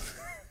went. You know,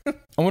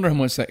 I wonder how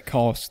much that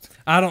cost.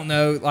 I don't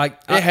know, like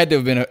It had to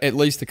have been at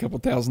least a couple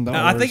 $1,000.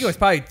 I think it was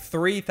probably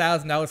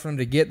 $3,000 for them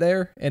to get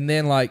there, and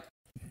then like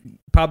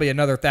probably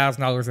another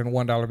 $1,000 in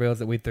 $1 bills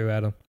that we threw at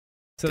them.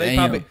 So they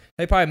Damn.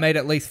 probably made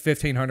at least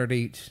 $1,500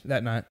 each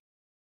that night,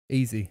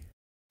 easy.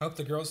 I hope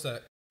the girls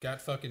that got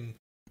fucking.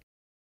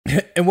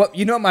 And what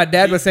you know what my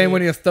dad was saying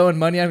when he was throwing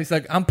money at me? He's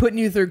like, "I'm putting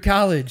you through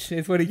college."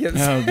 Is what he kept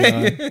Oh,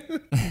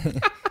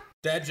 saying.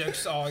 Dad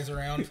jokes always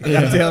around.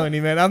 Yeah. I'm telling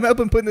you, man, I'm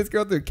helping putting this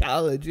girl through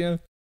college. You know,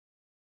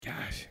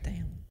 gosh.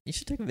 Damn. You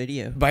should take a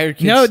video. Buy your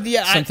kids No,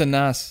 yeah, something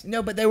nice.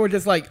 No, but they were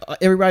just like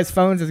everybody's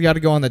phones has got to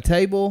go on the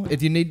table.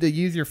 If you need to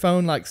use your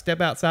phone, like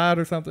step outside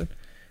or something.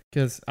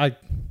 Because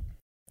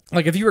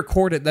if you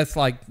record it, that's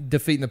like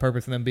defeating the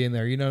purpose of them being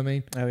there. You know what I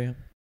mean? Oh yeah.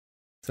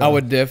 So, I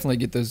would definitely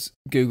get those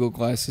Google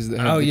glasses that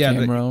have the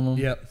camera on them.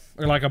 Yep.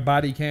 Or like a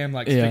body cam,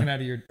 like Yeah. sticking out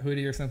of your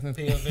hoodie or something.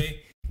 POV.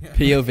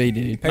 POV,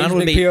 dude. Mine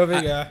would Big be- POV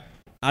I- guy.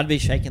 I'd be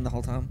shaking the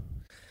whole time.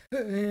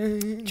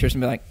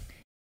 Tristan be like,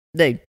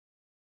 dude,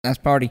 nice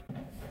party.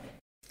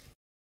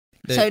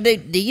 Dude. So,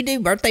 dude, do you do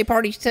birthday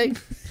parties too?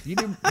 You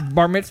do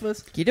bar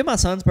mitzvahs? Can you do my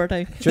son's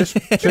birthday?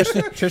 Tristan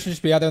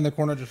just be out there in the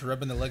corner just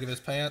rubbing the leg of his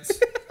pants.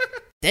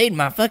 Dude,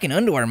 my fucking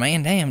underwear,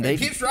 man. Damn, He dude.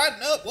 keeps riding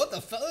up. What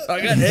the fuck? I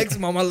got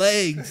eczema on my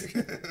legs.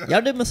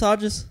 Y'all do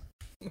massages?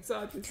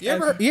 You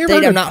ever Dude,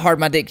 heard I'm of, not hard.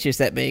 My dick's just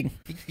that big.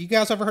 you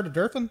guys ever heard of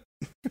Durfin?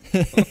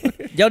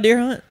 Y'all deer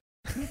hunt?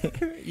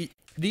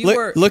 Do you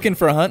wear Looking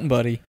for a hunting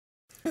buddy.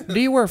 Do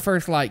you wear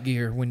first light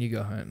gear when you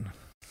go hunting?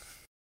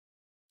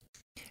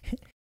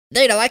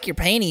 Dude, I like your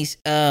panties.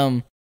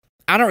 I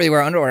don't really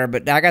wear underwear,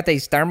 but I got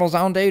these thermals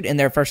on, dude, and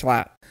they're first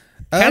light.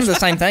 Kind of the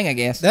same thing, I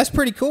guess. That's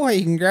pretty cool how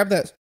you can grab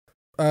that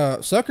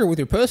sucker with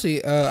your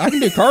pussy. I can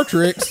do card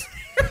tricks.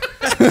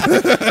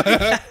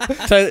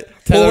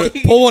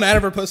 Pull one out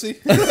of her pussy.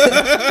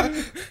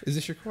 Is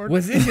this your card?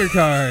 Was this your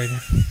card?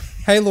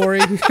 Hey, Lori.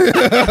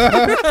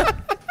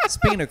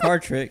 Speaking of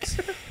card tricks,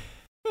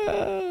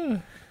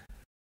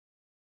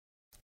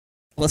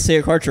 let's see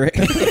a card trick.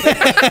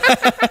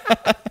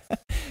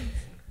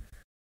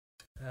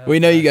 We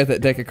know you got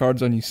that deck of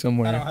cards on you I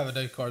somewhere. don't have a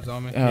deck of cards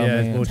on me. Oh, Yeah,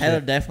 it's man. bullshit. Taylor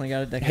definitely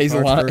got a deck of He's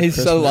cards lying. for He's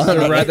so Christmas. lying.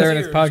 They're right there in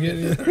Yours. his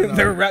pocket.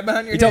 They're right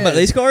behind your You talking about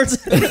head. these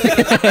cards?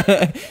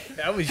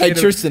 Hey,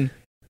 Tristan,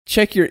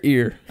 check your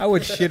ear. I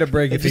would shit a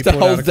brick if he Just a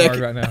pulled whole out a deck, card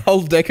right now.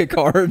 whole deck of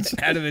cards.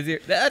 Out of his ear.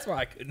 That's why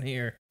I couldn't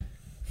hear.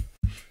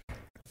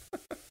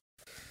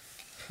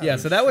 Yeah,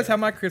 so that was how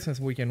my Christmas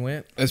weekend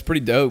went. That's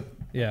pretty dope.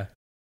 Yeah.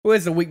 It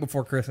was the week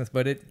before Christmas,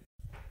 but it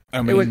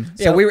I was mean,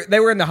 yeah, they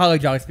were in the holly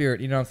jolly spirit,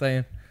 you know what I'm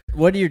saying?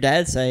 What did your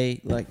dad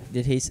say? Like,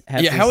 did he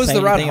have yeah. to How was say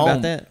the ride anything home?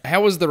 about that?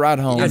 How was the ride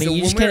home? I Yeah, mean, so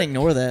you when just can't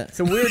ignore that.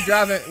 So we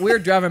were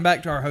driving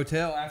back to our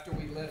hotel after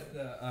we left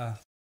the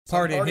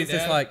party, and party, he's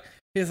just Dad.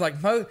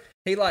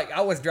 like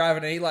I was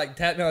driving and he like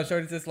tapped me on the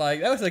shoulder, just like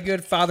that was a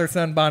good father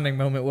son bonding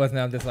moment, wasn't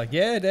it? I'm just like,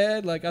 yeah,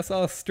 Dad, like I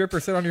saw a stripper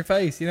sit on your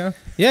face, you know?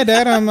 Yeah,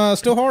 Dad, I'm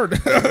still hard.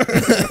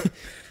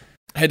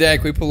 Hey, Dad,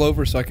 can we pull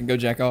over so I can go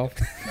jack off?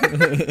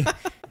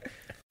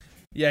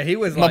 Yeah, he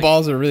was My like,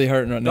 balls are really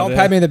hurting right now. Don't Dad.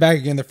 pat me in the back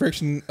again. The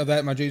friction of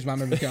that, my Jews might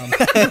make me come.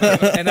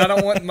 and I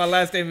don't want my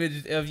last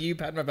image of you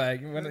patting my back,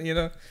 you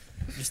know?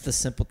 Just the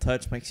simple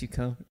touch makes you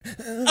come.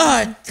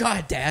 Oh,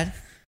 God, Dad.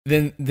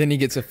 Then he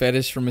gets a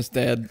fetish from his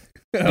dad.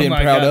 Oh Being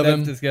my proud God, of that's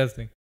him.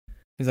 disgusting.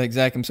 He's like,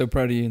 Zach, I'm so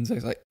proud of you. And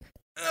Zach's like,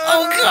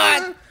 Oh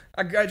God!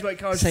 I graduate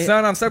college, Say it.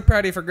 son. I'm so proud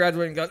of you for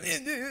graduating college.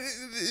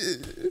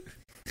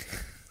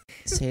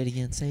 Say it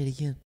again. Say it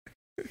again.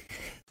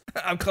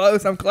 I'm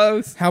close. I'm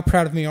close. How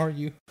proud of me are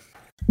you?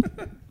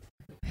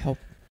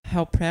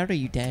 How proud are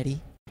you,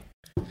 Daddy?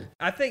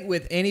 I think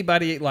with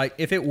anybody, like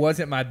if it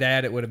wasn't my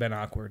dad, it would have been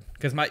awkward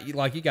because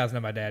like you guys know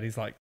my dad. He's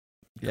like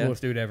the Yeah.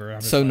 coolest dude ever. I'm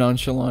just so like,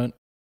 nonchalant.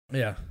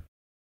 yeah.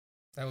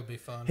 That would be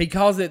fun. He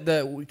calls it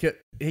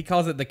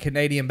the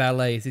Canadian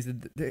ballets.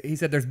 He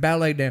said there's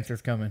ballet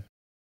dancers coming,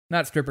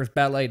 not strippers,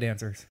 ballet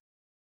dancers.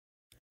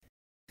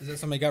 Is that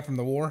something he got from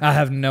the war? I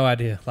have no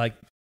idea. Like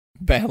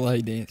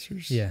Ballet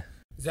dancers. yeah,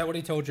 Is that what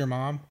he told your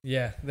mom?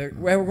 yeah. We're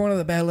going to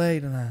the ballet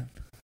tonight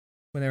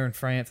when they were in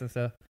France and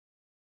stuff.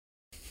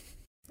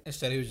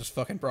 Instead, he was just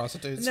fucking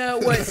prostitutes. No,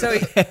 wait. So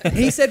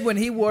he said when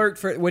he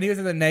was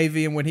in the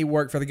Navy and when he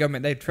worked for the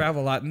government, they'd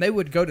travel a lot and they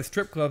would go to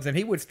strip clubs and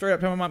he would straight up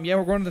tell my mom, "Yeah,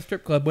 we're going to the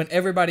strip club." When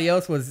everybody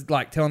else was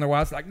like telling their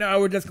wives, like, "No,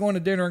 we're just going to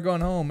dinner and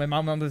going home." And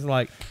my mom was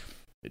like,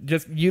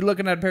 "Just you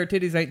looking at a pair of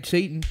titties ain't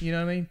cheating." You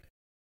know what I mean?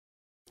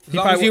 As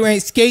long as you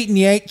ain't skating,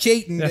 you ain't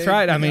cheating. That's dude,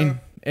 right. I you mean, know?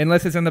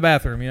 unless it's in the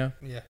bathroom, you know.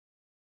 Yeah,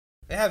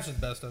 it happens to the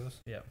best of us.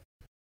 Yeah.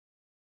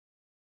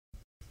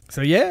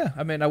 So yeah,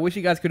 I mean, I wish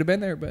you guys could have been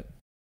there, but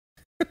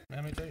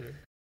Let me tell you.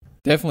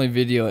 Definitely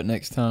video it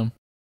next time.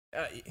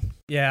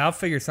 yeah, I'll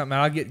figure something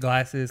out. I'll get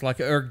glasses, like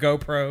or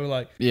GoPro,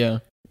 like Yeah.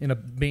 in a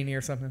beanie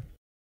or something,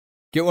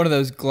 Get one of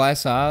those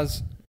glass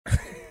eyes.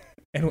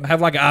 and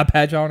have like an eye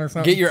patch on or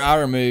something. Get your eye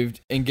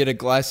removed and get a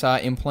glass eye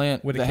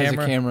implant With a that camera?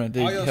 has a camera,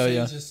 dude. All you'll Hell see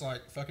yeah. is just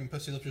like fucking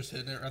pussy lips just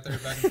hitting it right there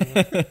back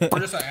and forth. Or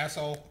just an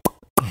asshole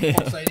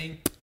pulsating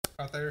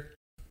out there.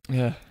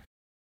 Yeah.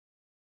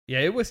 Yeah,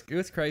 it was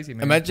crazy,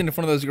 man. Imagine if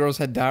one of those girls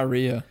had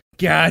diarrhea.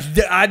 Gosh,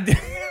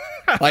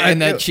 Like,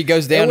 and that she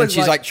goes down was and she's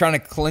like- like trying to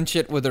clench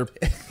it with her,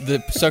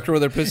 the sucker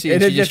with her pussy,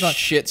 And and it she just just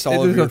shits it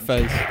all over just your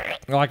goes-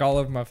 face. like all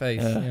over my face.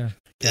 Yeah. Yeah.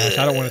 Gosh,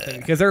 I don't want to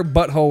think because her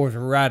butthole was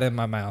right in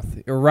my mouth,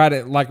 or right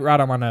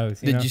on my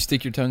nose. Did you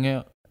stick your tongue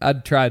out? I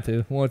tried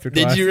to once or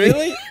twice. Did you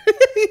really?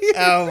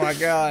 Oh my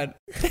god!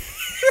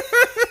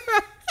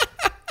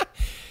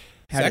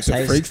 How'd it Sex with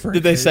taste? freaks for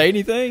Did they say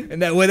anything?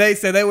 And that when they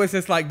said they was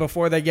just like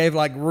before they gave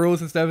like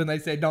rules and stuff, and they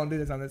said don't do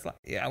this. I'm just like,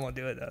 yeah, I won't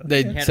do it though.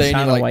 They Had to say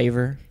sign any a like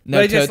waiver. no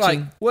But just touching.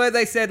 like, well,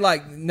 they said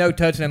like no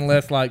touching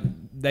unless like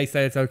they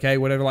say it's okay,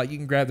 whatever. Like you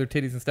can grab their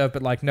titties and stuff,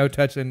 but like no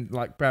touching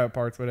like private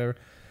parts, whatever.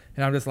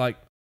 And I'm just like,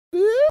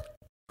 You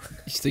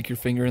stick your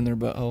finger in their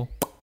butthole.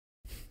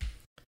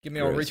 give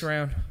me a Gross. reach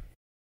around.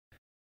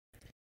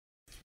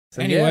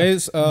 So,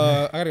 Anyways,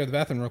 I gotta go to the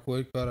bathroom real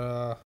quick,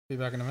 but be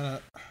back in a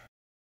minute.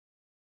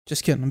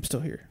 Just kidding, I'm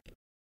still here.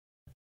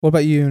 What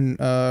about you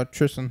and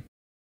Tristan?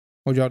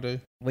 What'd y'all do?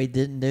 We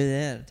didn't do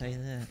that, I'll tell you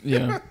that.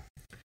 Yeah,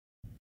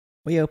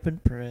 We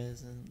opened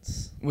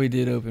presents. we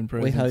did open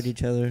presents. We hugged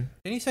each other.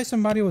 Didn't you say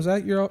somebody was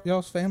at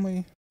y'all's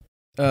family?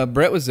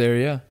 Brett was there.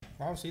 Yeah.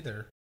 Why was he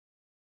there?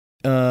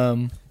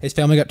 His His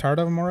family got tired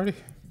of him already?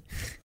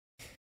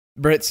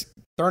 Brett's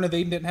Throne of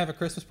Eden didn't have a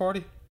Christmas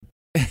party?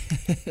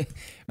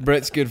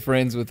 Brett's good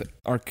friends with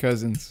our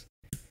cousins.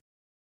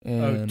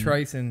 Oh,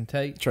 Trace and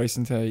Tate. Trace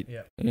and Tate.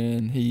 Yeah.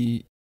 And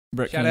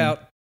Brett Shout came-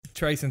 out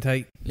Trace and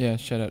Tate. Yeah,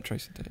 shout out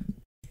Trace and Tate.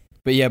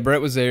 But yeah, Brett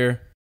was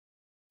there.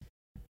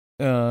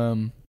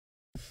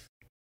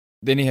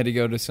 Then he had to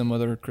go to some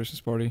other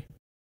Christmas party.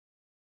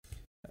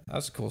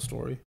 That's a cool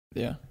story.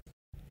 Yeah.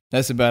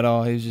 That's about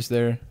all. He was just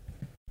there.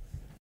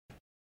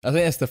 I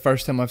think that's the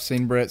first time I've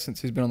seen Brett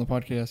since he's been on the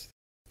podcast.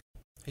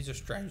 He's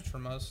estranged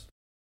from us.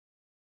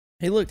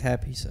 He looked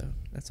happy, so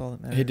that's all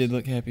that matters. He did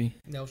look happy.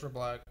 Nails were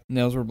black.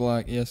 Nails were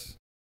black, yes.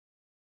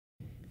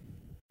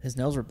 His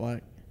nails were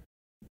black.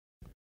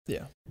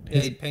 Yeah.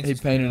 Yeah, He paints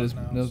his painted his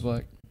fingernails nails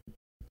black.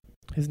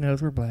 His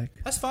nails were black.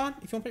 That's fine.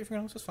 If you want to paint your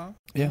fingernails, that's fine.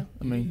 Yeah,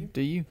 I mean,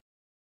 do you?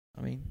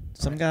 I mean,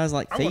 some guys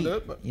like I feet, won't do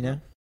it, but you know?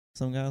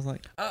 Some guys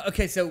like...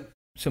 Okay, so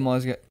Some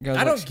guys I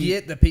like don't ski.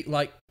 get the people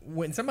like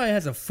when somebody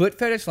has a foot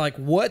fetish. Like,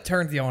 what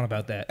turns you on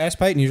about that? ask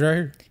Peyton, he's right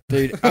here.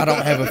 Dude, I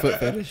don't have a foot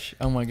fetish.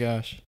 Oh my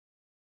gosh.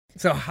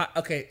 So,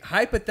 okay,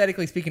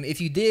 hypothetically speaking, if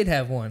you did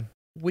have one,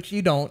 which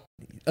you don't,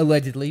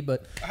 allegedly,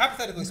 but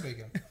Hypothetically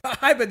speaking.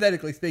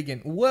 hypothetically speaking,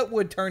 what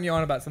would turn you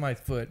on about somebody's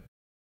foot?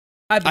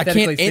 I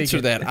Hypothetically can't answer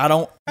speaking. that. I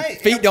don't. Hey,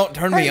 Feet don't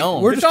turn me hey,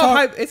 on. we're It's just all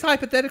talk- it's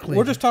hypothetically.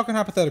 We're just talking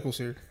hypotheticals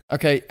here.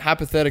 Okay,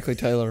 hypothetically,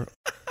 Taylor,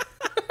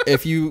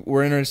 if you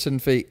were interested in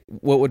feet,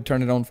 what would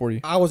turn it on for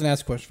you? I wasn't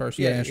asked the question first.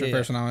 You Yeah, gotta answer it yeah.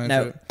 first and I'll answer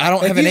No. it. I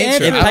don't If have an you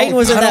answer. If answer- Peyton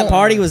was I at that don't-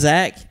 party with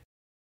Zach,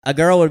 a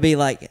girl would be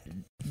like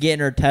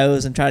getting her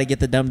toes and try to get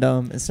the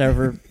dum-dum instead of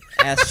her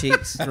ass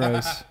cheeks.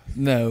 Gross.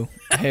 No.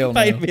 Hell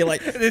Peyton no. would be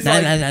like, It's nah,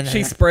 like nah, nah, nah,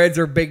 she nah. spreads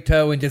her big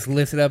toe and just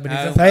lifts it up and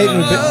he's just Peyton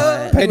would be,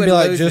 Oh, he Peyton would be would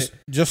like, lose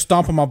just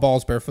stomp on my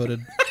balls barefooted.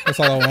 That's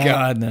all I want.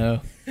 God,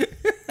 no.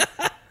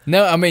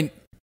 No, I mean,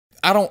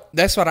 I don't.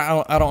 That's what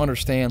I don't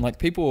understand. Like,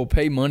 people will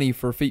pay money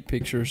for feet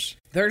pictures.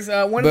 There's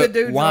one But of the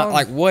dudes why? on,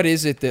 Like, what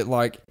is it that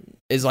like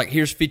is like?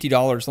 Here's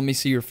 $50. Let me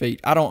see your feet.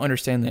 I don't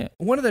understand that.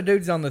 one of the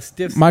dudes on the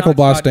stiff Michael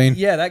Snot Blaustein.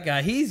 Yeah, that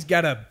guy. He's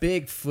got a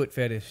big foot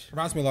fetish.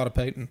 Reminds me a lot of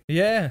Peyton.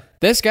 Yeah,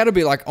 That's got to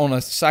be like on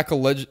a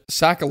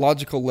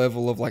psychological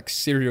level of like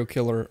serial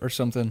killer or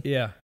something.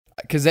 yeah.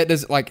 Because that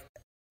does like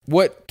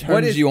what turns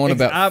What is, you on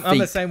about I'm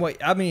the feet? same way.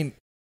 I mean,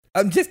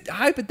 I'm just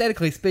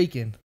hypothetically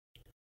speaking.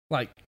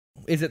 Like,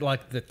 is it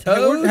like the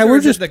toes? Hey, or we're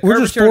is it just the we're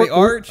just curvature of four,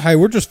 the arch. hey,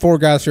 we're just four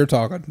guys here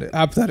talking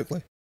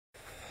hypothetically.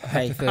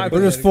 Hey, Hypothetically.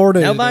 We're just four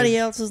dudes. nobody dude.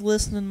 else is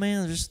listening,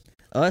 man. There's just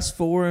us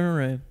four in a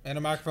room. And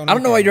a microphone. I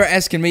don't know why you're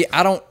asking me.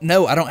 I don't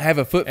know. I don't have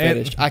a foot And-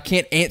 fetish. I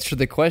can't answer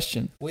the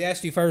question. We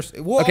asked you first.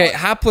 Okay,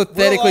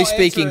 hypothetically we'll all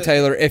speaking, answer it.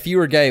 Taylor, if you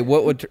were gay,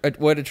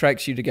 what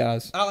attracts you to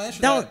guys? I'll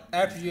answer Don't-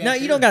 that after you. No,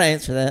 answer you don't yours. got to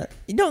answer that.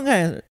 You don't got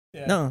to.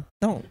 Yeah. No,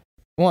 don't.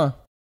 Why?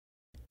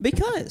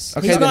 Because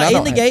Okay, he's then I not in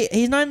don't the have- gay.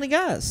 He's not in the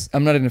guys.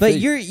 I'm not into But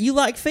feet. you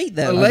like feet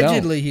though. Alleg-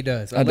 Allegedly, he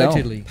does. I don't.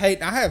 Allegedly.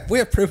 Peyton, we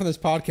have proof on this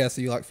podcast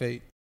that you like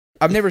feet.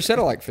 I've never said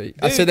I like feet.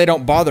 I Dude. said they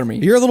don't bother me.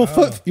 You're a little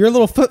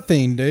foot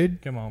fiend,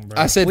 dude. Come on,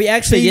 bro. I said We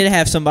actually feet- did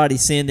have somebody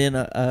send in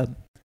a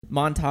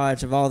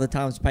montage of all the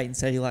times Peyton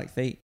said he liked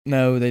feet.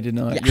 no, they did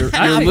not. Yeah. You're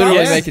I literally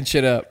promise. making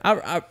shit up.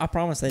 I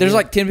promise they There's did.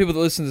 like 10 people that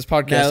listen to this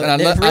podcast, No, and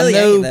there really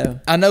ain't, though.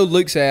 I know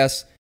Luke's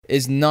ass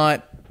is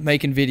not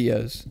making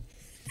videos.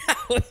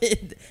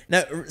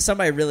 No,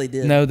 somebody really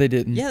did. No, they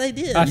didn't. Yeah, they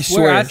did. I You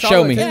swear, swear? I saw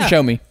Show it, me. yeah.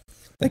 Show me.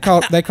 They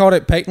called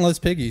it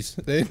Peytonless piggies,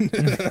 dude.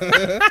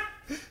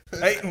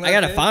 I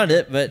gotta find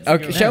it, but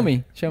Okay, no. show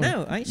me. Show me.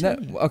 No, I ain't No,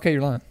 showing you. okay,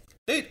 you're lying.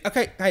 Dude,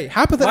 okay, hey, Why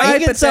hypothetically. are you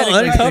getting so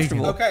Hypothetically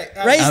uncomfortable? speaking.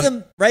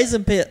 Okay, Raise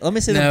them pit. Let me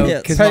see No, them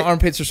pits. because my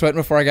armpits are sweating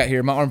before I got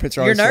here. My armpits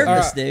are You're always sweating.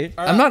 nervous, Alright. dude.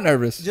 all right, I'm not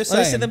nervous. Just Let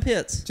me see saying. them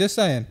pits. Just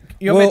saying.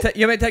 You want me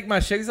to take my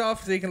shoes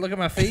off so you can look at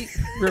my feet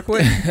real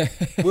quick?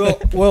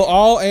 We'll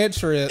all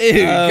answer it.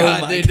 Ew, Oh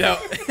God, my dude,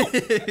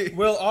 don't.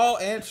 We'll all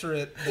answer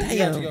it. But you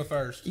have to Damn. go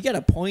first. You got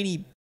a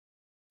pointy.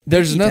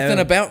 There's You nothing don't.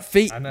 about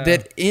feet I know.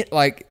 that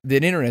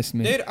interests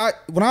me. Dude,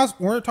 when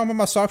we were talking about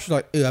my socks, you're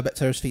like, "Ew, I bet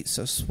Taylor's feet's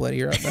so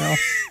sweaty right now.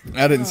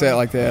 I didn't say it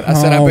like that. I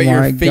said I Oh bet your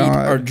my feet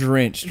God. are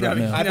drenched right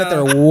No, now. I bet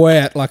they're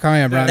wet like I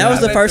am right That now." was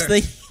I the bet first they're-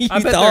 thing you I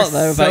bet thought,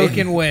 they're though. babe.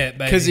 soaking wet,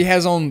 baby. Because he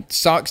has on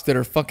socks that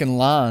are fucking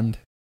lined.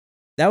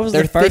 That was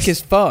They're the first. thick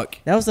as fuck.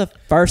 That was the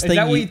first Is thing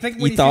that what you you think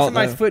when you see thought.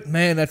 somebody's though. foot?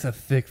 Man, that's a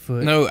thick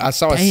foot. No, I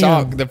saw a Damn.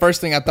 sock. The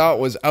first thing I thought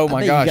was, oh my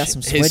bet you got gosh,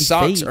 some sweaty his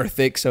socks feet. are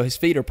thick, so his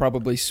feet are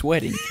probably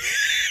sweating.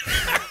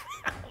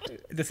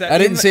 Does that I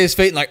mean didn't see his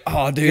feet and like,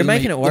 oh, dude. You're let me-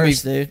 making it let me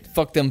worse, dude.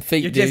 Fuck them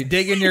feet, You're dude. just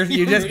digging your whole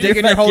You're dick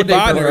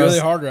finding it for really us.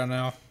 hard right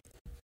now.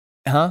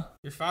 Huh?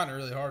 You're finding it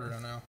really hard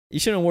right now. You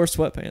shouldn't have wore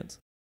sweatpants.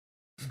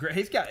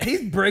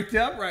 He's bricked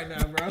up right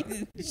now, bro.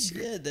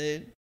 Shit,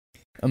 dude.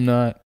 I'm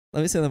not.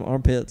 Let me see them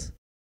armpits.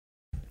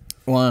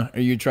 Why? Are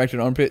you attracted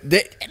to armpit?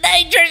 They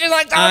treat you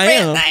like I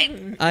armpits.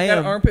 am. I You got am.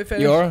 an armpit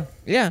fetish? You are?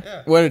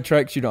 Yeah. What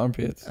attracts you to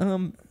armpits?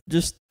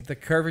 Just The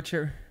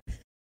curvature.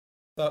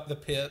 The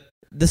pit.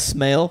 the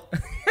smell.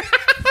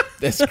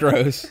 That's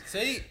gross.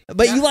 See,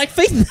 But you like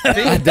feet, though.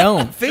 I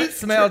don't. Feet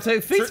smell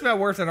too. Feet smell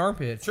worse than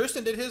armpits.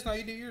 Tristan did his, now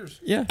you do yours.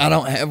 Yeah. I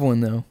don't have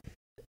one though.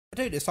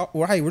 Dude, it's all,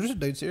 well, hey, we're just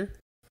dudes here.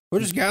 We're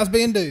just guys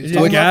being dudes. Yeah,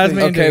 Talking about guys feet.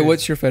 being Okay, dude.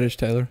 what's your fetish,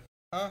 Taylor?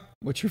 Huh?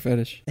 What's your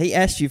fetish? He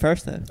asked you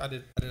first, though. I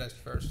did ask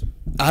you first.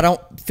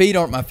 Feet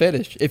aren't my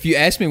fetish. If you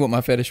asked me what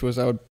my fetish was,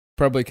 I would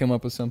probably come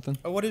up with something.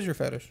 Oh, what is your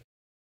fetish?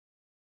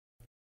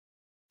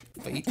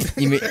 Feet.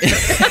 You mean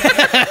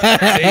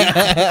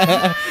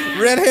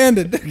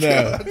Red-handed.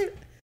 No.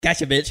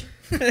 Gotcha, bitch.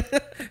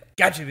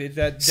 Gotcha, bitch.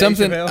 That Dave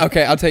Something. Chappelle.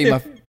 Okay, I'll tell you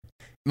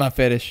my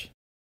fetish.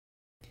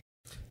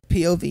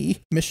 POV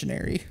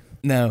missionary.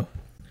 No.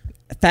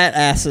 Fat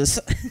asses.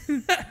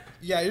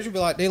 Yeah, yours would be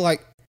like, they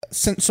like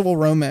sensual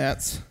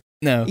romance.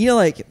 No. You know,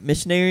 like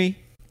missionary.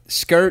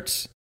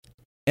 Skirts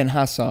and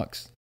high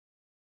socks.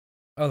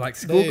 Oh, like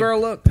schoolgirl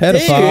look.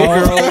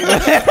 Pedophile.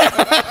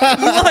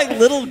 You like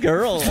little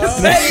girls.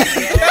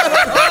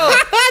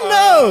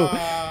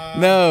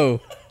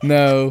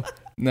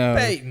 No.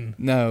 Peyton.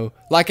 No.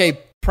 Like a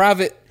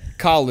private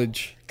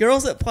college.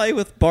 Girls that play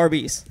with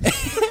Barbies.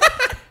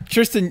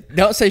 Tristan,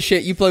 don't say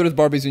shit. You played with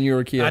Barbies when you were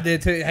a kid. I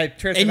did too. Hey,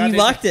 Tristan. And I you did-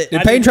 liked it.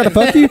 Did Peyton try to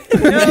fuck you?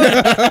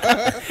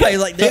 Hey,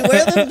 like, dude,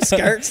 wear them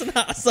skirts and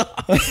hot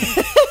socks.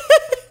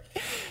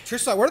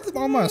 Tristan's like, where did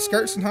all my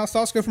skirts and hot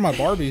socks go for my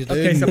Barbies, dude?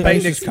 Okay, so And Peyton,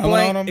 Peyton's just coming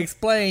on 'em.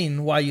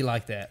 explain why you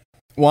like that.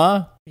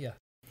 Why? Yeah.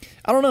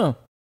 I don't know.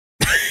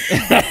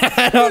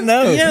 I don't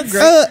know. Yeah,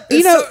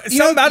 You know,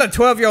 Something about a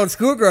 12-year-old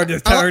schoolgirl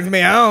just turns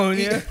me on.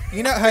 Yeah.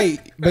 you know, hey,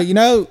 but you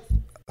know,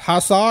 high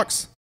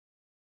socks,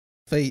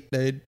 feet,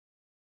 dude.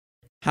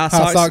 high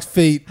High socks,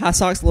 feet. High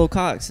socks, little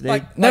cocks, dude.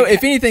 Like, No, like,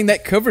 if anything,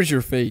 that covers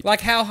your feet.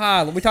 like how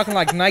high? Are we talking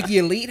like Nike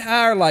Elite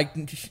high or like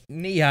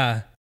knee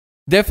high?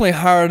 Definitely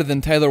higher than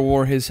Taylor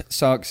wore his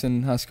socks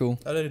in high school.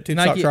 I did a tube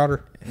Nike- sock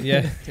trotter.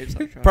 Yeah.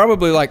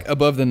 Probably like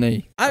above the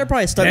knee. I'd have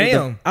probably stuck with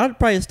Damn. the, I'd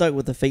probably stuck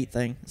with the feet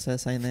thing instead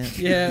of saying that.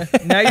 Yeah.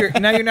 Now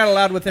you're not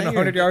allowed within Now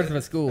 100 yards of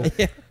a school.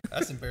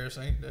 That's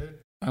embarrassing, dude.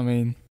 I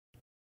mean,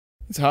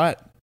 it's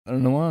hot. I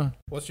don't know why.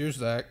 What's yours,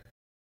 Zach?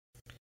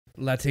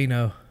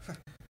 Latino.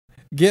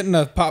 Getting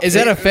a pop. Is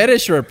that a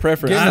fetish or a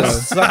preference? Getting a though?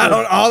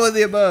 sucker- all of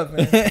the above,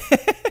 man.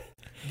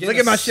 getting Look a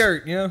at my s-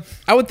 shirt, you know?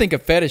 I would think a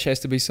fetish has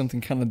to be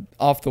something kind of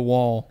off the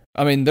wall.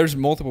 I mean, there's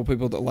multiple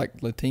people that like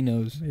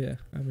Latinos. Yeah.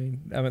 I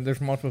mean, there's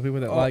multiple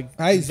people that Oh, like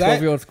hey, Zach.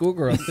 12-year-old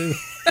schoolgirls, too.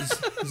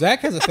 Zach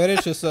has a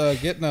fetish just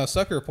getting a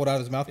sucker pulled out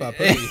of his mouth by a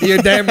pussy. You're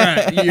damn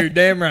right. You're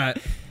damn right.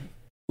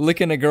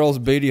 Licking a girl's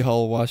booty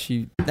hole while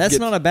she. That's gets-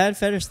 not a bad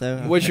fetish, though.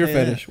 What's your I'll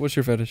tell you fetish? What's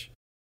your fetish?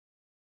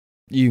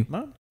 You. that.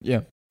 Mine? Yeah.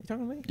 You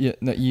talking to me? Yeah.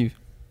 No, you.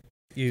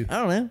 You. I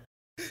don't know.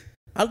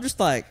 I'm just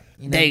like,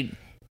 you know,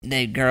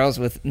 they girls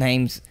with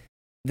names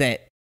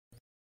that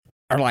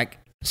are like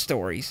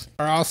stories.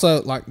 Are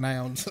also like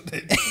nouns.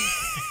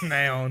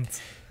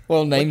 Nouns.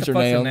 Well, names the are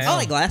fuck's a nouns. noun? I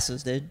like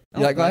glasses, dude. I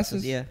You like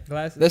glasses? Yeah.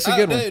 Glasses. That's a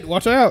good one. Dude,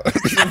 watch out.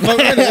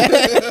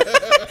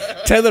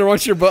 Taylor,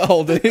 what's your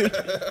butthole, dude?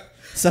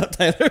 Sup,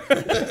 Taylor?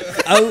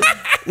 Oh,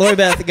 Lori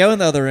Beth, go in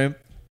the other room.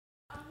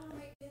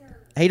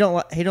 He don't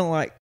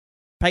like.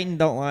 Peyton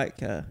don't like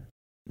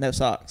no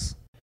socks.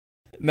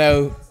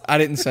 No, I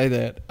didn't say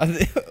that.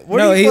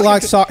 No, he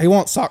likes sock. He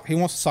wants sock. He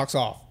wants socks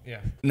off. Yeah.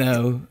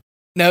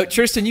 No,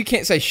 Tristan, you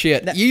can't say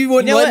shit. No, You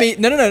wouldn't you know let what?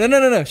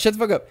 me. No. Shut the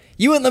fuck up.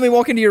 You wouldn't let me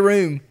walk into your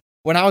room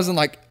when I was in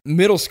like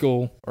middle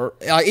school or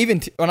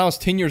even when I was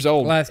 10 years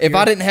old. Last if year.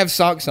 I didn't have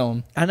socks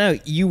on. I know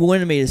you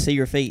wanted me to see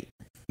your feet.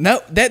 No,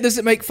 that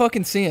doesn't make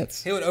fucking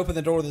sense. He would open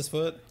the door with his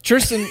foot.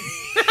 Tristan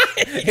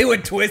He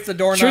would twist the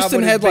doorknob. Tristan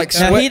with his had, big like, toe.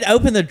 Now Sweat- he'd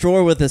open the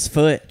drawer with his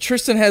foot.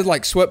 Tristan had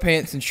like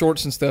sweatpants and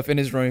shorts and stuff in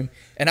his room,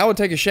 and I would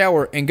take a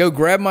shower and go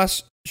grab my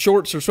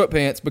shorts or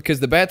sweatpants because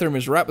the bathroom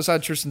is right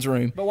beside Tristan's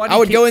room. But why do I you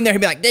would keep- go in there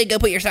and be like, "Dude, go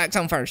put your socks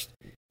on first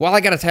while I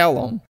got a towel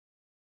on."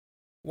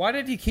 Why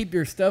did you keep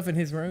your stuff in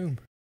his room?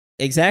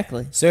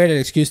 Exactly. So he had an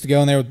excuse to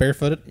go in there with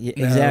barefooted. Yeah,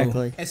 No.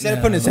 exactly. Instead of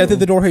putting his head through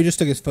the door, he just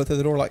took his foot through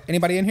the door. Like,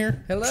 anybody in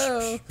here?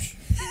 Hello.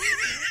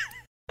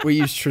 We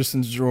used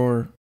Tristan's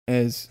drawer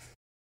as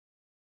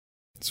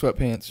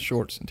sweatpants,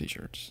 shorts, and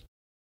t-shirts.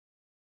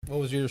 What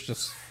was yours?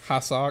 Just high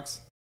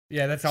socks.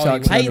 Yeah, that's all.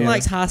 Socks. You Peyton Yeah.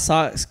 likes high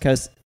socks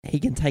because he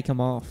can take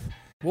them off.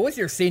 What was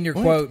your senior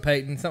What? quote,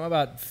 Peyton? Something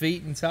about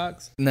feet and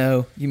socks?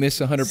 No, you miss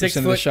 100% of the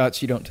 6 foot-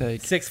 shots you don't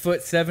take. 6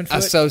 foot, 7 foot. I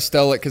so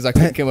stole it because I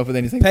couldn't come up with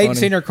anything Peyton's funny.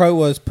 senior quote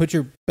was, "Put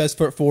your best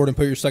foot forward and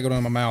put your second one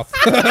in my mouth."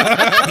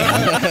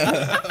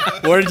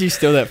 Where did you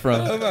steal that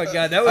from? Oh my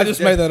god, that was I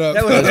just made that up.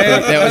 That was, That was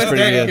very- pretty- that was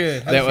pretty very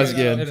good. That That was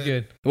good. That's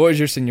good. What was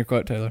your senior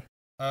quote, Taylor?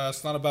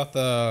 It's not about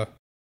the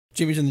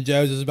Jimmys and the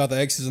Joes. It's about the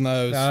X's and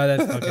O's. Oh,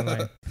 that's fucking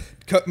lame.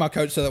 My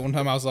coach said that one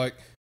time. I was like,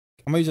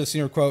 "I'm gonna use a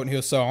senior quote," and he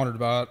was so honored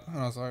about it. And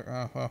I was like,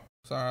 "Oh, well,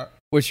 it's all right."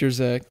 What's your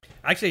Zach?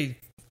 I actually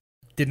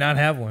did not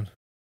have one.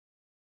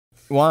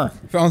 Why?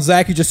 If on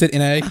Zach, you just said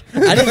NA.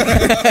 I didn't.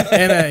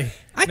 NA.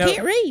 I No.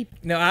 can't read.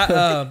 No,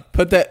 I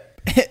Put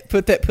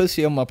that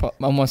pussy on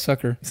my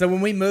sucker. so when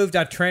we moved,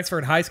 I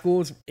transferred high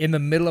schools in the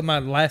middle of my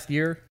last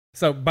year.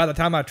 So by the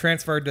time I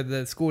transferred to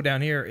the school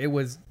down here, it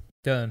was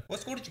done.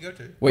 What school did you go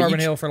to? Wait, Carbon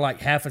you- Hill for like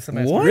half a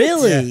semester. What?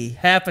 Really? Yeah,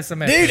 half a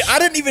semester. Dude, I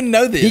didn't even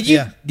know this. Did you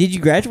Yeah. did you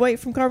graduate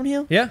from Carbon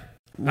Hill? Yeah.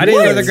 I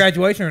didn't go to the What?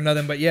 graduation or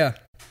nothing, but yeah.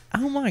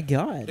 Oh my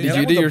god. Did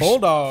you do your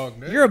bulldog?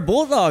 Dude. You're a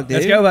bulldog, dude.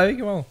 Let's go, baby.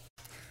 Come on.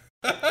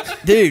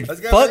 dude? Let's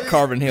go, Fuck baby.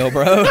 Carbon Hill,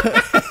 bro.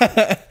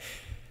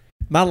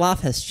 My life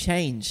has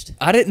changed.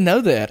 I didn't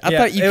know that. I Yeah,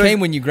 thought you it was- came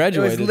when you It was,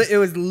 graduated. it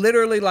was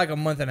literally like a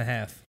month and a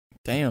half.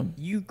 Damn.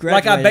 You Like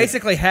graduated. I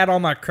basically had all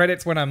my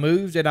credits when I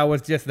moved, and I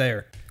was just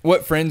there.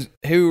 What friends?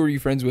 Who were you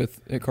friends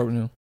with at Carbon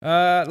Hill?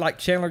 Like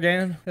Chandler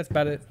Gannon. That's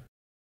about it.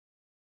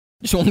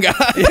 Just one guy.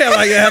 Yeah,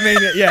 like I mean,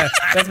 yeah,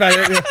 that's about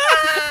it.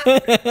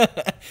 Yeah.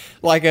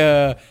 Like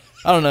I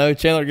don't know,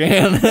 Chandler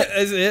Gann.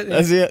 That's it.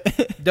 That's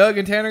it. Doug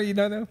and Tanner, you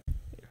know them?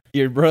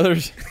 Your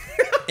brothers.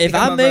 if Yeah,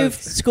 I my moved brothers.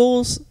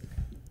 schools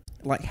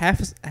like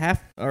half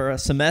or a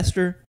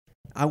semester,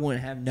 I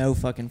wouldn't have no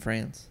fucking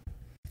friends.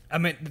 I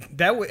mean,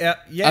 that was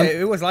yeah, I'm-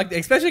 it was like,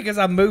 especially because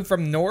I moved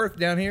from north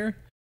down here.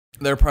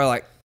 They're probably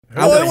like,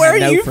 I wouldn't where have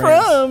are no you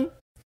friends. from?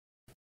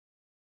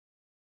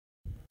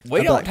 We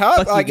I'd be don't like, talk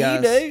 "Fuck you like you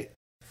guys." do.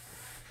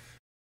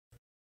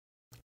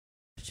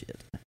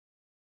 Shit.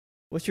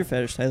 What's your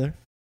fetish, Taylor?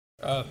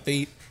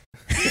 Feet.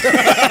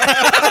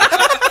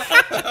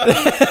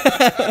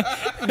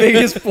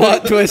 Biggest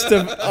plot twist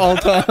of all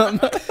time.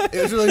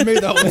 It was really me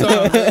the whole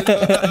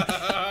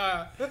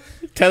time.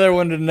 Taylor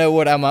wanted to know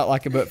what I might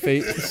like about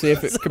feet to see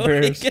if it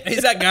compares.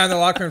 He's that guy in the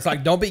locker room. It's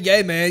like, don't be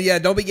gay, man. Yeah,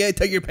 don't be gay.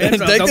 Take your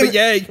pants off. Take Don't them- be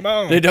gay. Come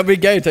on. Dude, don't be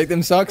gay. Take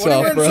them socks What are you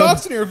off, wearing bro.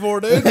 socks in here for,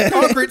 dude? The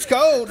concrete's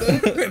cold,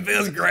 dude. It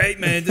feels great,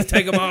 man. Just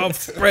take them off.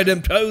 Spread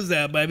them toes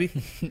out, baby.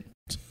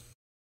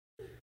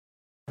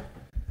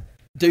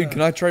 Dude,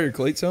 can I try your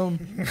cleats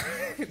on?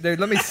 Dude,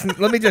 let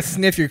me just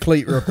sniff your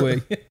cleat real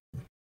quick.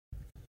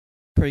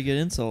 Pretty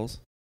good insoles.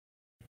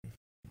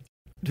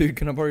 Dude,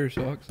 can I borrow your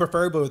socks?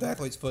 Preferably with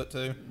athlete's foot,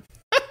 too.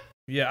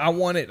 Yeah, I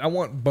want it. I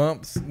want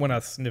bumps when I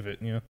sniff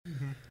it. You know.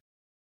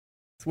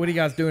 So, what are you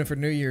guys doing for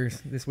New Year's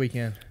this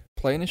weekend?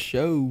 Playing a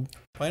show.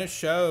 Playing a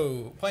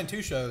show. Playing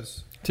 2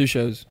 shows. 2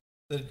 shows.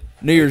 The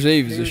New Year's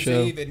Eve New is a Year's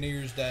show. Eve and New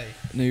Year's Day.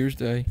 New Year's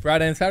Day.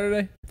 Friday and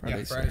Saturday.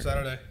 Friday,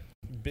 Saturday.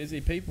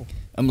 Busy people.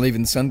 I'm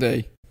leaving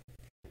Sunday.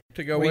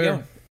 To go Where you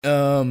where?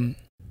 going?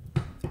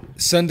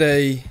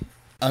 Sunday,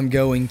 I'm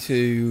going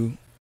to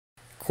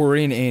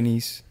Corey and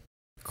Annie's.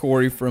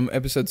 Corey from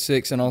episode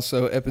 6 and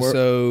also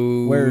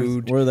episode. Where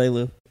do they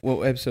live?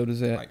 What episode is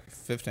that? Like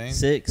 15.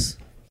 6.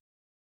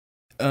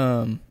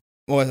 Well,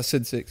 I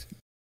said 6,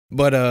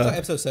 but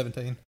Episode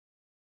 17.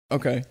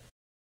 okay.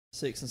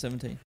 6 and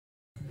 17.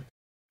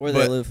 Where do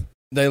But- they live?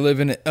 They live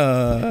in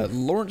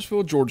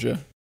Lawrenceville, Georgia,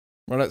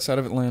 right outside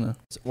of Atlanta.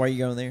 Why are you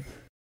going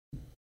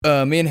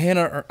there? Me and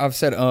Hannah, I've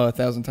said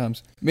 1,000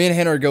 times. Me and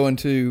Hannah are going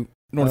to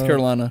North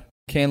Carolina,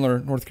 Candler,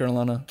 North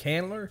Carolina.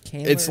 Candler.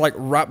 It's like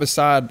right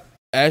beside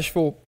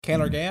Asheville.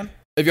 Candler Gann?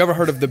 Have you ever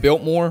heard of the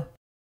Biltmore?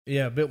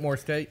 Yeah, Biltmore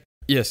State.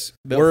 Yes,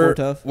 Belfort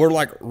Tough. we're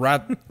like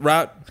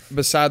right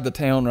beside the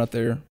town right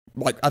there.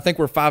 Like I think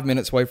we're 5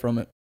 minutes away from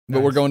it, but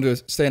Nice. we're going to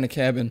stay in a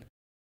cabin.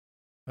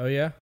 Oh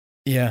yeah.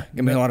 Yeah,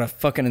 gonna be a lot of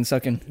fucking and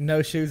sucking.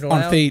 No shoes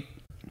allowed. On feet.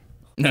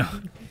 No,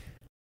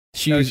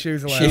 No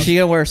shoes allowed. Is she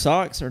gonna wear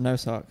socks or no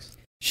socks?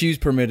 Shoes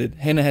permitted.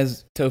 Hannah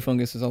has toe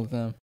funguses all the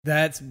time.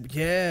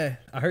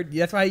 I heard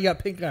that's why you got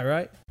pink eye,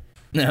 right?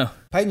 No.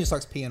 Peyton just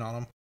likes peeing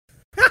on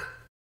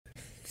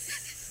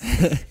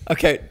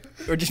Okay,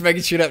 we're just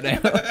making shit up now.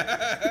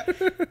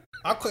 them.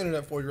 I'll clean it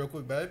up for you real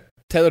quick, babe.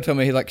 Taylor told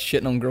me he likes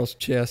shitting on girls'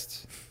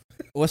 chests.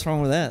 What's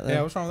wrong with that? Though?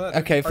 Yeah, what's wrong with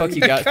that? Okay, Are fuck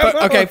you guys.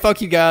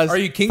 Fuck you guys. Are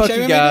you king Fuck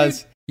shaming you me,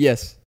 guys.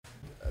 Yes.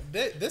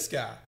 This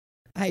guy.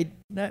 Hey,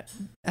 no,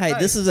 hey,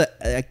 this is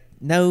a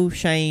no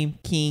shame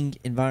king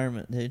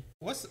environment, dude.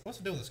 What's the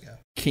deal with this guy?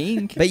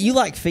 King? But you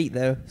like feet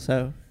though,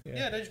 so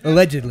Yeah, they just-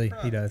 Allegedly,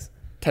 he does.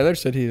 Taylor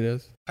said he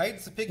does.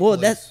 Peyton's a pig well,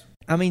 police. that's.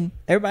 I mean,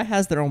 everybody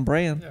has their own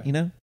brand, Yeah. you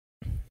know.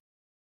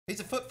 He's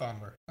a foot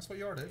fondler. That's what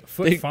you are, dude.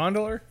 Foot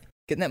fondler?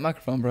 Get in that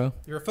microphone, bro.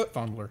 You're a foot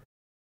fondler.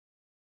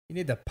 You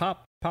need the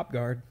pop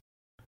guard.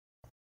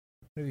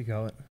 What do you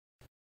call it?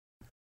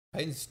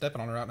 Peyton's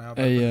stepping on her right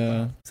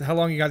now. So how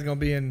long you guys gonna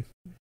be in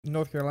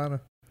North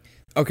Carolina?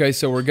 Okay,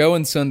 so we're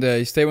going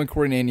Sunday, stay with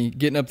Corey and Annie,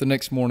 getting up the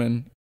next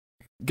morning,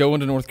 going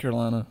to North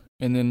Carolina,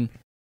 and then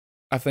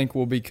I think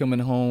we'll be coming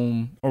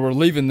home, or we're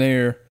leaving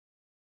there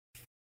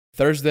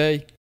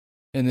Thursday,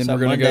 and then So we're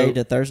going to Monday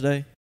go. to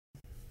Thursday.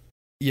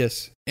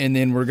 Yes, and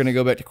then we're going to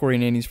go back to Corey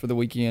and Annie's for the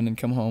weekend and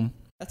come home.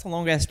 That's a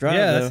long ass drive.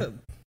 Yeah, though.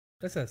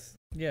 that's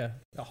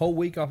a whole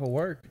week off of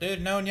work.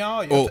 Dude, knowing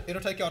y'all, it'll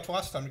take y'all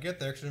twice the time to get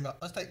there. Cause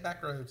let's take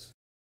back roads.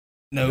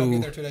 We'll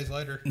get there 2 days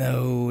later.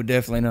 No,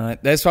 definitely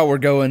not. That's why we're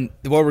going.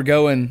 Why we're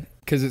going,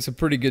 because it's a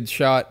pretty good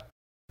shot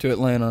to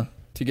Atlanta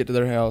to get to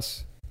their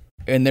house,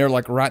 and they're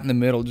like right in the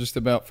middle, just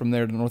about from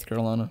there to North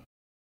Carolina.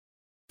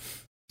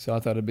 So I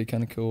thought it'd be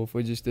kind of cool if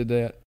we just did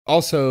that.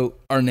 Also,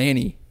 our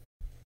nanny,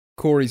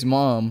 Corey's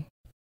mom,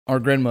 our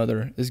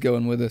grandmother, is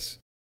going with us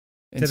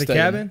and To the staying.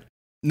 cabin?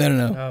 No.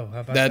 Oh, how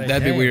about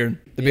That'd be weird.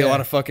 There'd be a Yeah.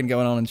 lot of fucking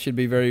going on, and she'd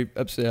be very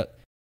upset.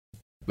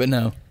 But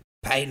no.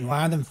 Peyton,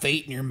 why are them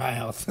feet in your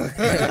mouth?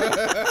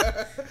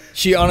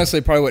 She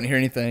honestly probably wouldn't hear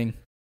anything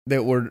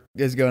that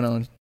is going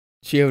on.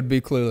 She would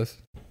be clueless.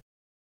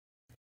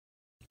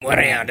 What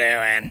are y'all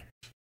doing?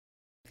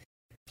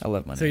 I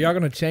love my So name. y'all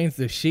gonna change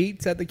the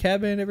sheets at the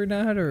cabin every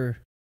night, or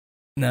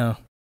No.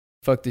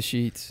 Fuck the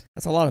sheets.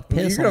 That's a lot of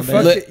piss You're on gonna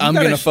the fuck bed. it. I'm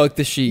got going a to fuck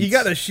the sheets. you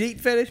got a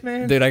sheet fetish,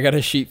 man? Dude, I got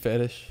a sheet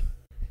fetish.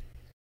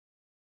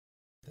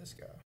 This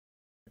guy.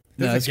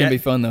 No, There's a it's going to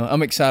gat- be fun, though.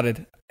 I'm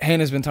excited.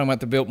 Hannah's been talking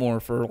about the Biltmore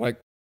for like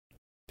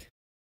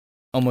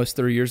almost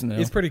 3 years now.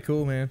 It's pretty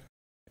cool, man.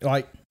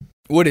 Like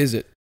What is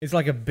it? it's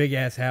like a big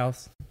ass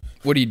house.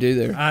 What do you do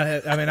there?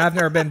 I mean, I've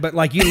never been, but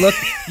like you look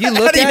How do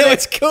you at know it.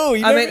 it's cool?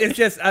 You I never- mean,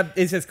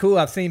 it's just cool.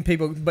 I've seen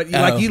people, but Oh.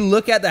 like you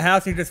look at the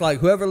house, and you're just like,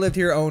 whoever lived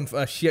here owned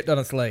a shit ton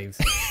of slaves.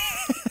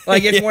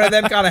 Like it's one of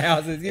them kind of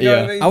houses. You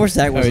know what I mean? I wish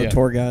Zach was Oh, yeah. a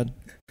tour guide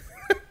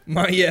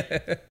Yeah,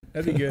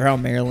 that'd be good.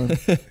 around Maryland.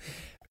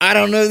 I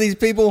don't know these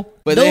people,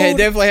 but they Dude.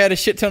 definitely had a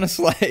shit ton of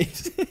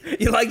slaves.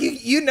 You like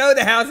you know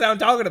the house I'm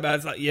talking about.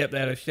 It's like, yep,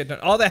 that is shit ton.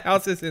 All the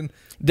houses in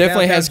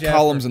Definitely downtown has Jasper.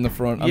 columns in the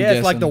front. I'm yeah,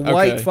 it's like the guessing.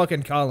 white Okay.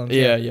 fucking columns.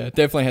 Yeah,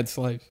 definitely had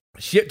slaves.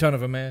 Shit ton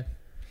of them, man.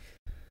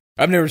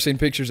 I've never seen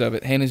pictures of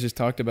it. Hannah's just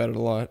talked about it a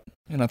lot,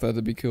 and I thought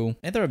that'd be cool.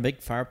 Ain't there a big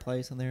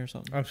fireplace in there or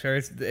something? I'm sure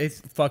it's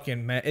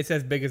fucking man. It's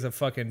as big as a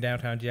fucking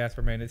downtown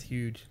Jasper, man. It's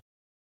huge.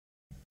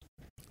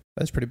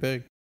 That's pretty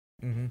big.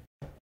 Mm-hmm.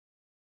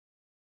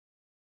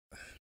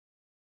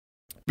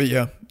 But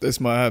yeah, that's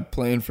my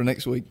plan for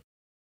next week.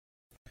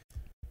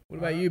 What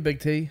about you, Big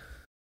T?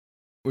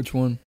 Which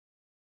one?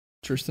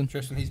 Tristan?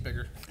 Tristan, he's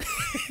bigger.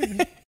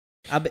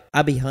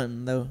 I be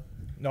hunting though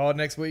No,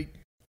 next week.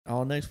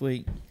 all next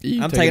week.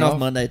 You I'm taking taking off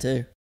Monday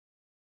too.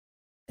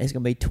 It's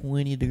gonna be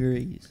 20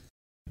 degrees.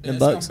 Them It's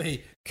bucks, gonna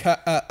be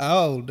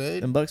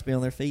dude. them bucks be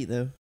on their feet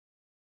though.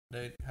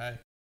 Dude, hey.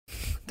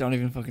 Don't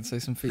even fucking say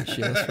some feet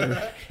shit. I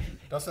swear.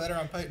 Don't say that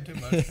around Peyton too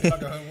much. He might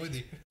go home with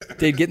you.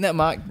 Dude, get in that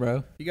mic,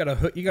 bro. You got a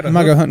hook. You got a I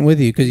might go hoof, hunting with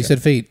you because you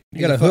said feet.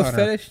 you got a hoof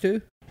fetish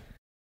too.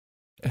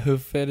 A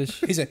hoof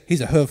fetish.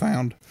 He's a hoof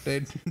hound,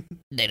 dude.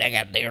 Dude, I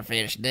got deer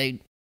fish,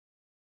 dude.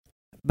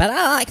 But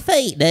I like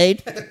feet,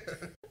 dude.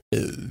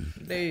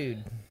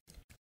 Dude,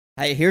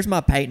 Hey, here's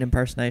my Peyton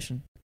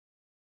impersonation.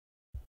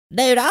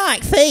 Dude, I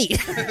like feet.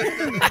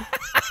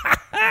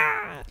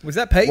 was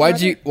that Peyton?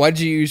 Why'd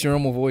you use your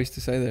normal voice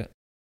to say that?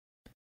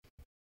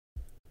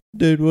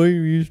 Dude, why are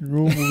you using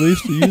normal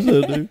voice to use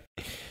that, dude?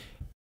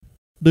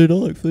 Dude, I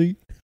like feet.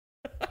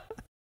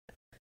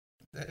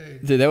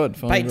 Dude. Dude, that wasn't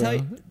funny,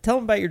 Peyton, bro. tell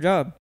them about your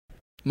job.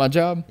 My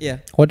job? Yeah,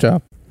 What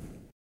job?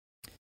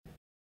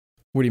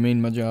 What do you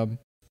mean, my job?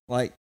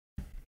 like,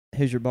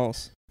 who's your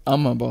boss?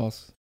 I'm my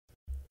boss.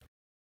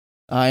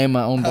 I am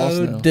my own boss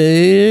now.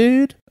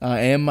 dude. I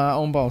am my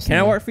own boss Can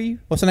now. I work for you?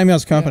 What's the name of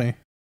y'all's company?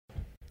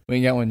 We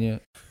ain't got one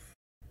yet.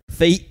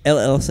 Feet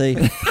LLC.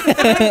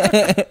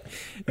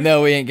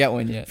 No, we ain't got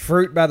one yet.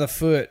 Fruit by the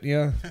foot.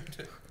 Yeah.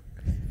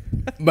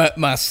 But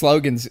my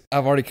slogans,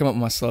 I've already come up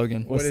with my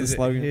slogan. What's What the is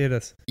slogan? It? Hit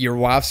us. Your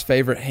wife's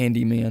favorite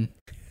handyman.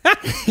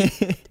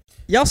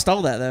 Y'all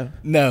stole that though.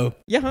 No.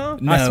 Yeah, huh?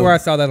 No. I swear I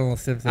saw that on the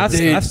Simpsons. I've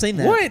Dude, I've seen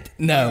that. What?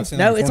 No. I've seen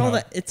No, that it's before on now.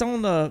 the. It's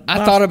on the.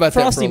 I thought about that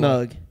for Frosty a while.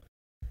 mug.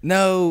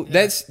 No,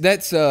 Yeah.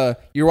 that's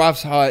your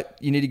wife's hot.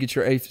 You need to get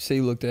your AC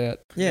looked at.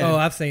 Yeah. Oh,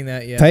 I've seen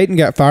that. Yeah. Peyton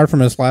got fired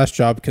from his last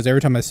job because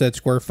every time I said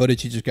square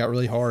footage, he just got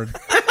really hard.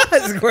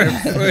 Square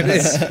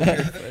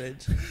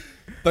footage.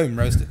 Boom,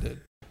 roasted,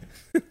 dude.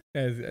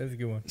 That's a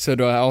good one. So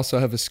do I also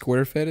have a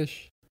square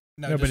fetish?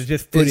 No, but it's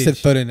just It said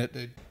footage. foot in it,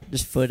 dude.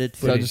 Just footed.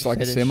 So just like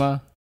a fetish. semi?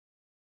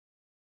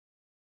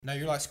 No,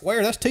 you're like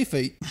square. That's 2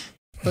 feet.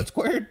 Foot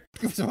squared.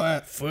 Give me some of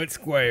that. Foot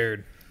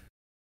squared.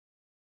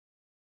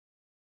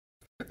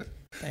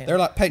 Damn. They're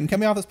like, Peyton, cut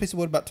me off this piece of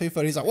wood about 2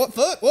 foot. He's like, what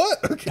foot? What?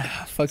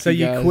 Fuck So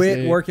you guys, quit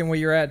dude. working where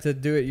you're at to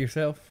do it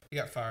yourself? He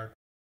got fired.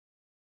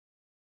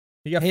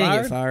 You got He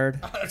didn't fired?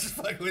 get fired. I was just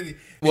fucking with you.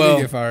 Well- He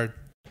did get fired.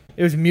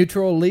 It was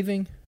mutual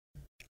leaving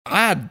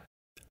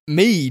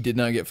Me did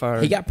not get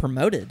fired. He got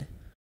promoted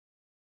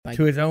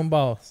to his own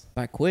boss.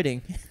 by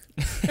quitting.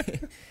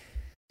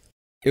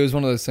 It was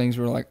one of those things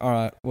where like, all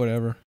right,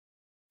 whatever.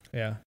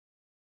 Yeah.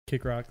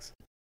 Kick rocks.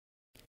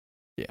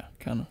 Yeah,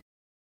 kind of.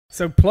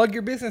 So plug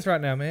your business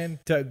right now, man,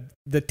 to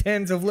the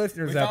tens of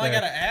listeners out there.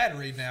 an ad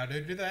read now,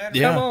 dude. Do the ad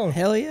Yeah. Come on.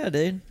 Hell yeah,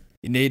 dude.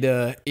 You need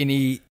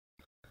any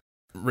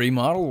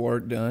remodel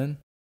work done,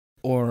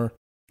 or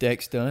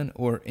decks done,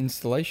 or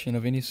installation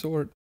of any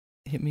sort.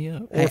 Hit me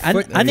up. Hey, Or I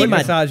foot need my.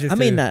 massages I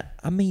mean, too.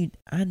 I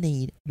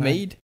need my,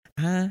 Made?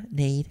 I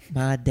need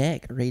my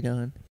deck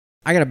redone.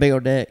 I got a big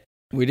old deck.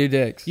 We do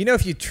decks. You know,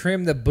 if you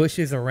trim the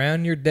bushes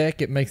around your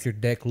deck, it makes your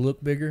deck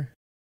look bigger.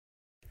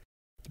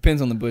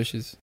 Depends on the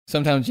bushes.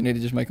 Sometimes you need to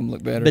just make them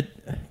look better. But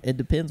it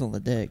depends on the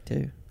deck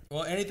too.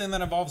 Well, anything that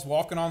involves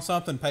walking on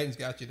something, Peyton's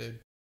got you, dude.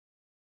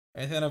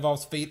 Anything that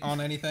involves feet on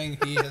anything,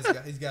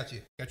 he's got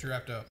you. Got you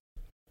wrapped up.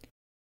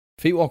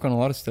 Feet walk on a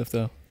lot of stuff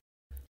though.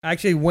 I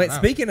actually went, Wow.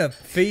 speaking of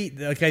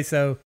feet, okay,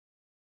 so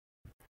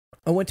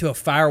I went to a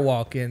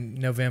firewalk in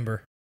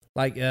November,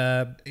 like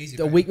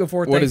Easy. a week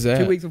before What is that?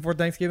 2 weeks before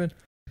Thanksgiving.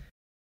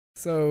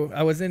 So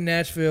I was in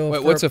Nashville.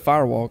 Wait, what's a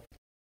firewalk?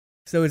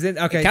 So is it,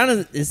 okay. It kind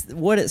of is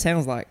what it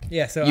sounds like.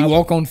 Yeah, so You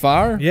walk on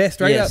fire? yeah,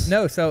 straight Yes. up.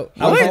 No, so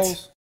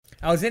What?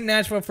 I was in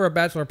Nashville for a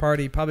bachelor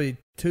party probably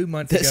 2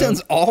 months That ago.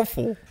 sounds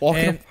awful.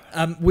 Walking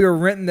And we were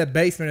renting the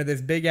basement of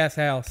this big ass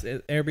house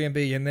at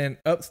Airbnb, and then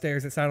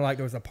upstairs it sounded like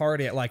there was a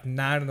party at like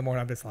 9 in the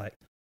morning. I'm just like,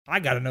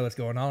 I got to know what's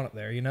going on up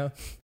there, you know.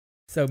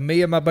 So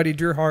me and my buddy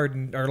Drew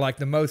Harden are like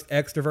the most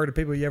extroverted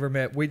people you ever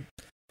met.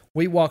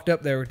 We walked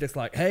up there, just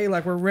like, hey,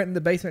 like we're renting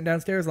the basement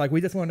downstairs. Like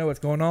we just want to know what's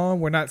going on.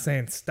 We're not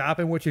saying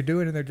stopping what you're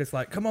doing, and they're just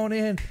like, come on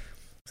in.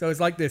 So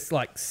it's like this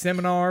like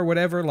seminar,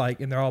 whatever,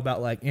 like, and they're all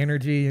about like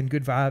energy and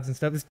good vibes and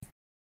stuff. It's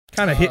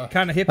kind of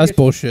hip. That's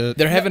bullshit.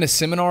 They're having a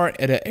seminar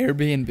at an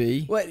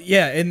Airbnb. Well,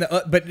 yeah, in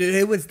the but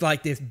it was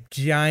like this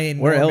giant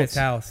Where enormous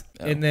else? house,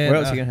 and then Where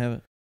else are you gonna have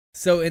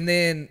it? and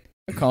then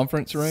A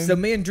conference room. so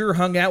me and Drew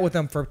hung out with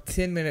them for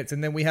 10 minutes,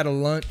 and then we had a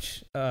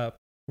lunch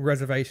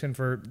reservation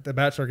for the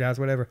bachelor guys,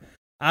 whatever.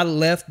 I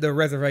left the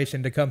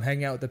reservation to come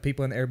hang out with the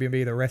people in the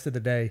Airbnb the rest of the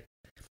day,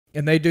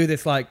 and they do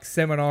this like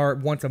seminar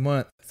once a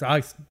month. So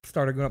I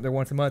started going up there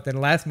once a month, and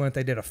last month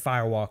they did a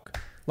fire walk,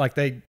 like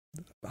they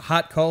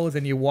hot coals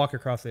and you walk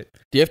across it.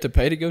 Do you have to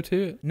pay to go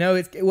to it? No,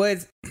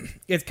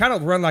 it's kind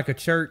of run like a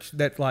church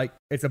that like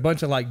it's a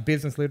bunch of like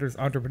business leaders,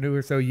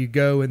 entrepreneurs. So you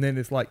go, and then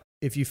it's like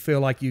if you feel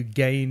like you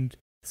gained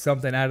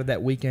something out of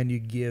that weekend, you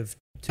give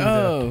to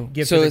the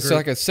give so to the it's group.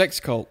 like a sex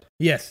cult.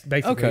 Yes,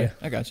 basically. Okay, Yeah.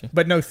 I got you.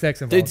 But no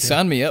sex involved. Dude, yeah.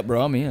 sign me up,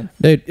 bro. I'm in.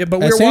 Dude, Yeah, but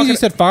we as were soon as walking. you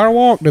said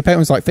firewalk, the Peyton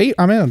was like, feet?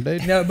 I'm in,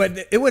 dude. No, but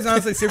it was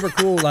honestly super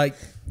cool. Like,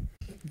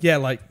 yeah,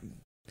 like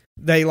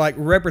they like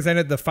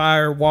represented the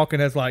fire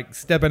walking as like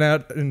stepping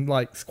out and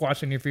like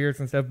squashing your fears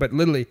and stuff. But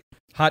literally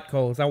hot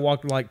coals. I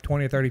walked like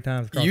 20 or 30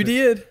 times. across You it.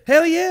 did?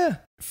 Hell yeah.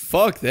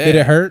 Fuck that. Did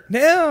it hurt?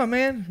 No,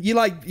 man. You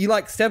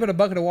like step in a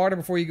bucket of water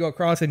before you go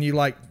across, and you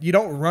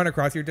don't run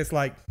across. You're just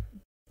like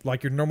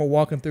you're normal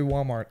walking through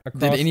Walmart. Across.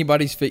 Did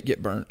anybody's feet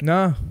get burnt?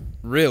 No.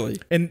 Really?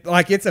 And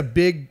like it's a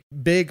big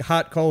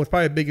hot coal. It's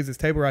probably as big as this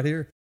table right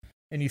here.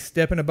 And you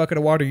step in a bucket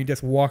of water, you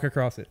just walk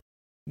across it.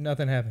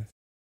 Nothing happens.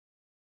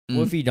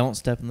 What if you don't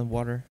step in the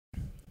water?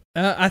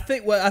 I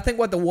think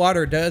what the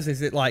water does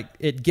is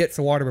it gets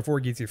the water before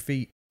it gets your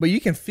feet. But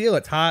you can feel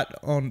it's hot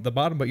on the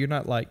bottom, but you're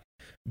not like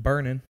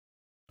burning.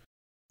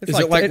 Is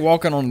it like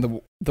walking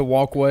on the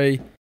walkway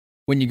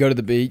when you go to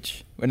the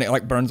beach when it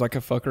like burns like a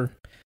fucker?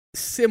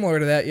 similar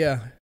to that? Yeah,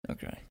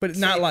 Okay. but it's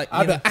not like.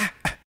 I'd be like,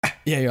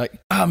 yeah, you're like,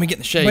 I'm gonna get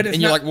in the shade, But it's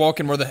and you're not- like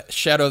walking where the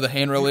shadow of the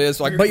handrail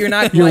is, like, But you're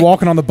not. You're like,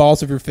 walking on the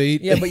balls of your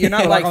feet. Yeah, but you're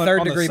not like on the- third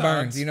on the degree sides.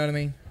 burns. You know what I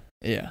mean?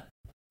 yeah.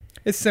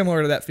 It's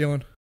similar to that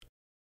feeling,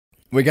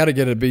 We got to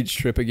get a beach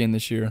trip again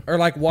this year. or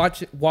like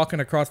walking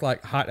across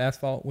like hot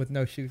asphalt with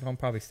no shoes on.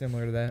 Probably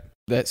similar to that.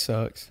 That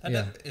sucks.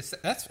 Yeah.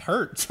 That's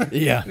hurts.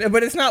 Yeah. Yeah,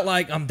 but it's not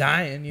like I'm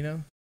dying. You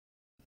know.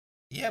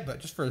 Yeah, but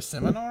just for a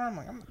seminar, I'm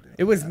like, I'm not doing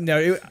It was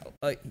that.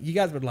 like you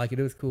guys would like it.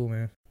 It was cool,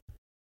 man.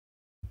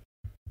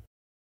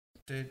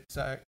 Dude,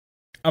 Zach.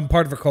 I'm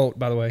part of a cult,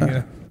 by the way.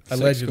 Yeah.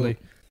 Allegedly,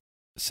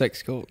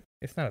 Sex cult.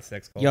 it's not a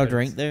sex cult. Y'all but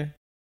drink it's- there?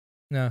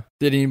 No,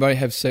 Did anybody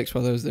have sex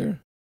while they was there?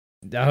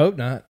 I hope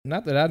not.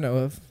 Not that I know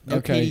of. No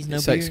Okay, kitties, no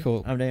sex beer?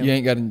 cult. I'm down. You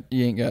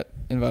ain't got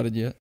invited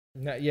yet.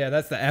 No, yeah,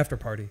 that's the after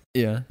party.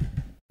 Yeah.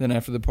 Then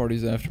after the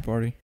party's the after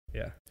party.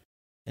 Yeah.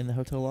 In the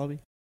hotel lobby.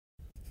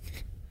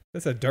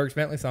 That's a Dirk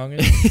Bentley song.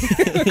 Isn't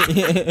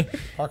it?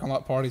 Parking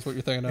lot party's what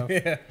you're thinking of.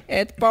 Yeah.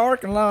 At the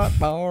parking lot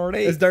party.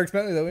 It's Dirk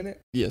Bentley though, isn't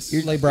it? Yes.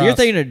 Lee Bryce. You're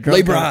thinking of drunk.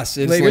 Lee Bryce.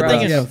 It's Lee You're Lee Bryce.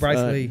 thinking Bryce. Yeah, of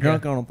Bryce Lee,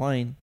 drunk on a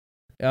plane.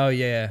 Oh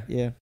yeah.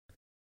 Yeah.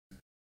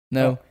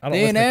 No. I don't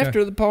Then listen to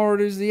after the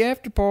party's the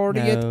after party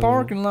at the No.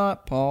 parking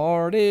lot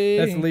party.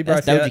 That's Lee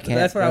Bryce. That's Doja Yeah, Cat,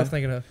 that's what I bro. was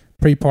thinking of.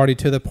 Pre-party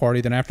to the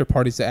party, then after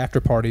party's the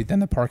after party, then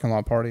the parking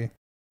lot party.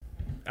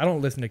 I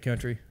don't listen to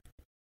country.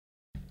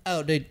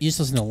 Oh, dude, you just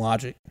listen to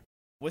Logic.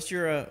 What's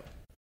your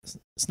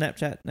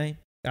Snapchat name?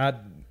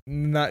 I'm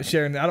not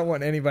sharing. I don't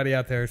want anybody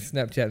out there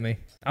Snapchat me.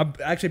 I'm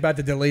actually about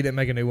to delete it and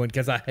make a new one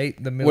because I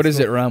hate the middle What does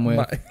school. it rhyme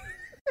with?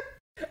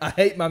 I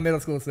hate my middle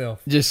school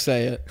self. Just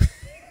say it.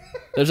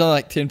 There's only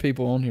like 10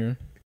 people on here.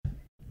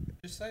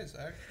 Just say it,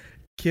 Zach.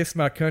 Kiss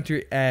my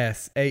country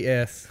ass.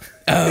 AS.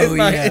 Oh,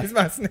 It's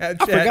my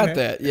Snapchat. I forgot man.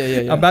 that.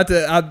 Yeah. I'm about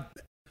to.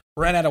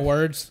 Ran out of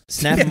words.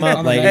 Snap them up,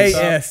 On the ladies.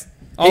 name. AS.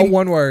 All He-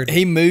 one word.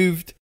 He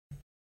moved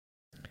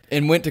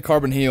and went to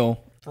Carbon Hill.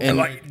 And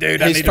like,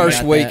 dude, I his need to first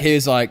write week, that. he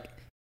was like,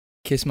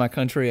 "Kiss my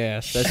country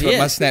ass." That's what Shit.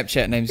 my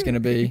Snapchat name's gonna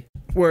be.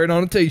 wear it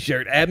on a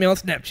T-shirt. Add me on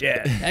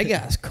Snapchat. That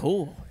guy's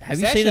cool. Have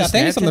you Actually, seen I his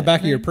think it's on the Snapchat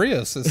back of your thing?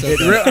 Prius. It It says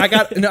real,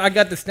 I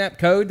got the Snap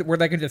code where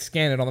they can just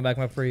scan it on the back of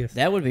my Prius.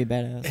 That would be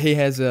badass. He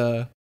has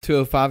a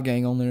 205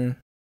 gang on there.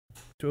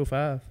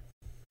 205.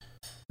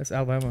 That's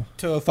Alabama.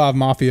 205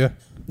 Mafia.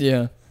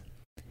 Yeah,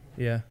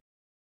 Yeah.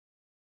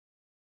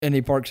 and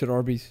he parks at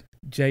Arby's.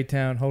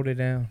 J-Town, hold it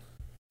down.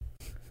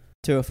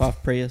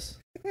 205 Prius.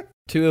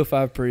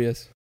 205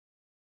 Prius.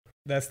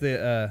 That's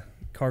the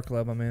car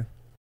club I'm in.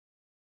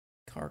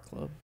 Car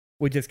club.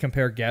 We just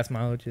compare gas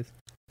mileages.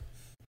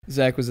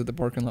 Zach was at the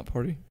parking lot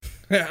party.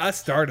 I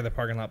started the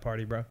parking lot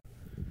party, bro.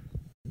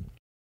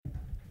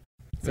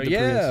 So With the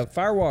yeah,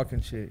 firewalk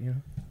and shit, you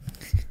know.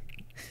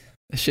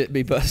 Shit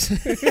be buzzing.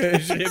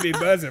 Shit be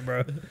buzzing,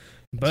 bro.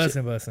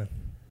 Buzzing.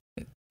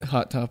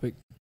 Hot topic.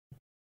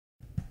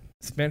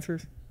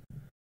 Spencer's?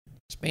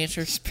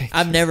 Spencer's.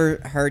 I've never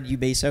heard you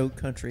be so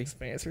country.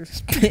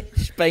 Spencer's.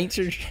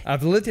 Spencer's.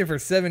 I've lived here for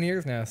 7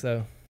 years now,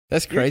 so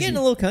That's You're crazy. getting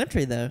a little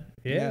country though.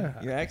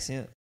 yeah. Your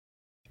accent.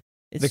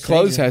 It's The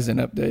clothes changing. hasn't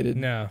updated.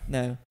 No.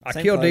 No. I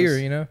same kill clothes. deer,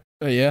 you know.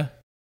 Oh yeah.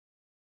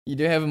 You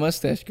do have a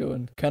mustache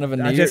going. Kind of a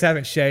I near. just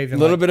haven't shaved A in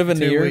little like bit of a 2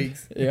 near.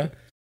 weeks. Yeah.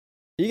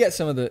 You got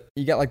some of the.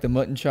 You got like the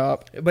mutton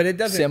chop. But it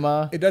doesn't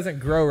Semi. it doesn't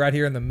grow right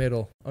here in the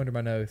middle under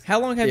my nose. How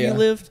long have Yeah. you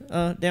lived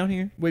down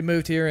here? We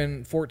moved here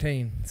in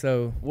 14,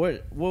 so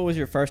What was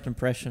your first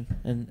impression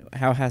and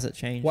how has it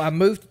changed? well, I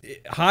moved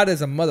hot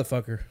as a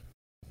motherfucker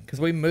because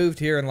we moved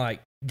here in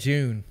like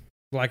June,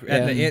 like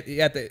at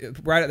the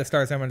right at the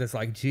start of summer. Just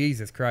like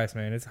Jesus Christ,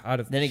 man, it's hot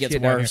as Then it gets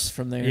shit down worse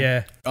from there.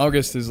 here.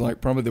 August is like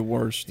probably the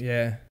worst.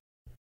 Yeah.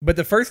 But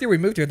the first year we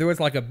moved here, there was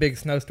like a big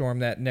snowstorm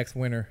that next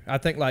winter. I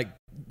think like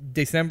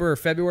December or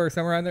February or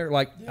somewhere around there.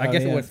 Like I Oh,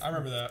 guess yeah. it was I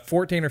remember that.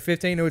 14 or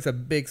 15. It was a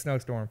big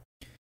snowstorm.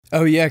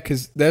 Oh yeah,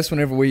 because that's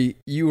whenever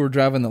you were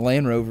driving the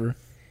Land Rover,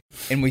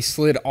 and we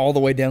slid all the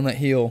way down that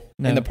hill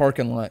No. in the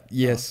parking lot.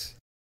 Yes.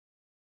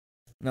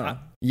 No.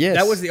 Yes.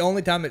 That was the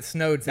only time it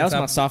snowed That since was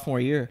my sophomore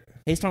year.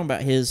 He's talking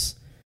about his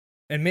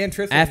and me and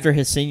Tristan after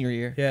his senior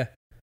year. Yeah.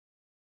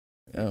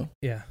 Oh.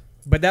 Yeah.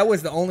 But that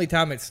was the only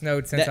time it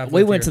snowed since That- I've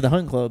we lived went here. to the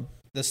hunt club.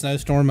 The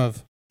snowstorm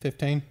of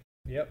 15.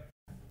 Yep.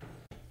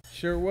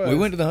 Sure was. We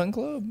went to the Hunt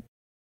Club.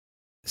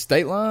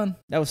 State line.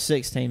 That was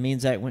 16. Me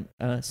and Zach went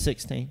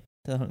 16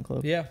 to the hunt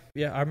club. Yeah,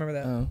 I remember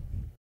that. Oh.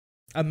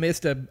 I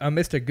missed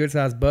a good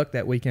sized buck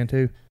that weekend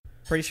too.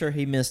 Pretty sure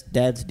he missed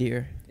Dad's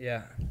deer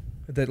Yeah.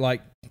 That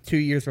like 2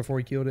 years before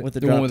he killed it. with the,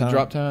 The drop one with time. the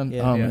drop time.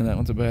 Yeah. Oh Yeah. man, that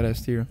one's a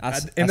badass deer.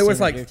 And there was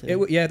seen like that deer,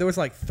 too. there was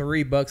like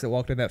 3 bucks that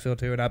walked in that field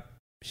too, and I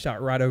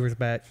shot right over his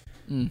back.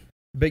 Mm.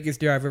 Biggest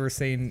deer I've ever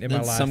seen in Then my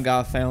life. some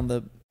guy found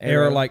the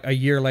Arrow arrow. like a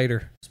year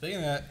later. Speaking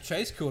of that,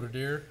 Chase killed a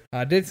deer.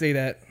 I did see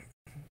that.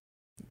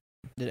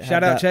 Did it have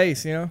Shout out that-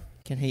 Chase, you know.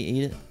 Can he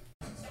eat it?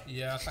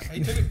 Yeah,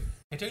 he took it.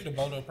 He took it to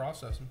Bodo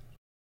processing.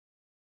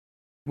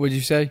 What'd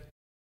you say?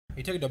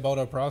 He took it to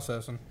Bodo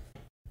processing.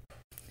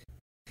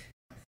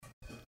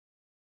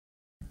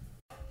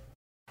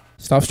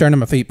 Stop staring at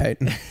my feet,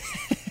 Peyton.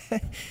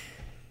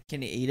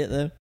 Can he eat it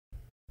though?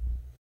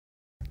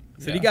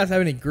 So do you guys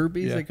have any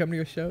groupies Yeah. that come to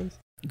your shows?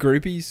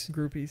 Groupies.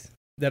 Groupies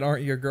that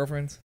aren't your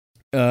girlfriends?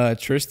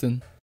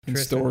 Tristan and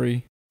Tristan.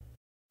 Story.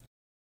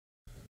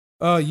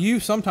 You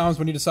sometimes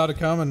when you decide to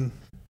come and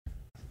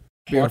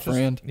Be our watch us-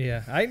 friend.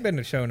 Yeah, I ain't been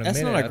to a show in a That's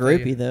minute. not a I'll tell you.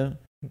 groupie though.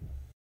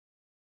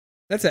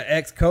 That's an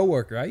ex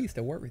coworker. I used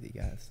to work with you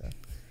guys. So.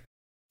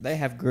 They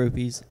have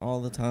groupies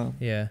all the time.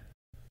 Yeah,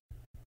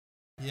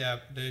 Yeah,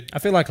 dude. I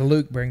feel like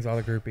Luke brings all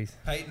the groupies.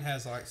 Peyton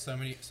has like so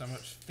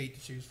much feet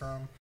to choose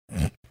from.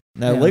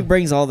 No, Yeah. Luke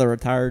brings all the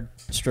retired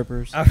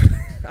strippers.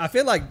 I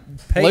feel like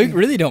Peyton, Luke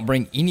really don't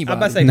bring anybody. I'm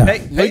about to say No.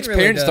 Peyton Luke's really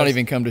parents don't does.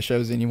 even come to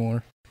shows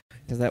anymore.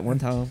 Because that one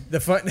time, The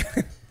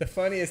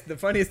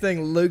funniest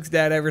thing Luke's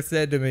dad ever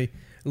said to me.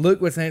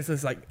 Luke was saying, so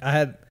it's like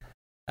I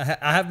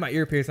I have my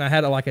ear pierced, and I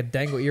had like a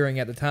dangle earring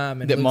at the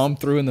time. And That Luke's- mom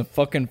threw in the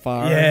fucking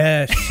fire.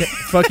 Yeah,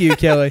 fuck you,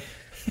 Kelly.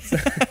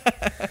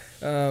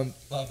 Love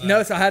that.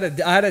 No, so I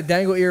had a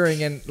dangle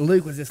earring, and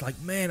Luke was just like,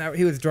 man,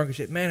 he was drunk as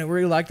shit. Man, I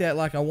really like that.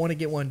 Like, I want to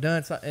get one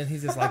done. So, and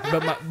he's just like,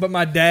 but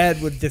my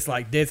dad would just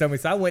like did something.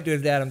 So I went to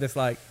his dad. I'm just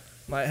like,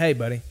 hey,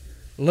 buddy,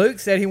 Luke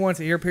said he wants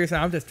an ear piercing.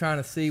 I'm just trying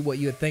to see what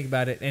you would think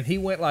about it. And he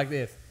went like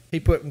this. He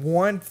put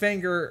one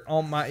finger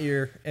on my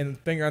ear and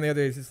finger on the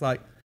other. He's just like,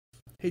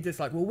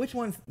 well, which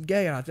one's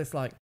gay? And I was just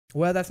like,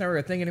 well, that's not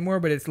really a thing anymore.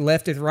 But it's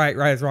left is right,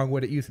 right is wrong.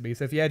 What it used to be.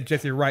 So if you had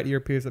just your right ear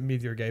pierced, it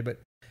means you're gay. But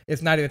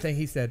it's not even a thing.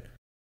 He said,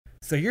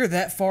 so you're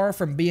that far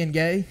from being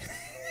gay?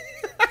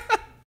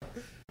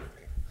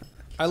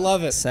 I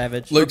love it.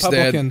 Savage. Luke's dad.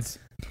 Republicans.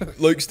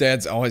 Luke's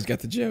dad's always got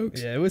the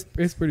jokes. Yeah,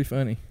 it's pretty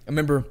funny. I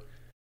remember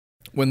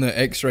when the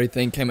X-ray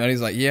thing came out.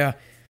 He's like, "Yeah,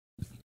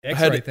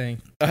 X-ray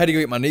thing. I had to go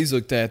get my knees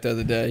looked at the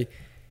other day."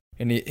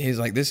 And he's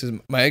like, "This is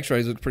my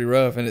X-rays look pretty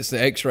rough," and it's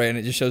the X-ray, and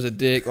it just shows a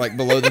dick like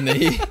below the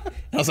knee.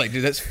 I was like,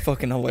 "Dude, that's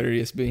fucking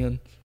hilarious, Ben."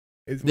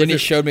 Then he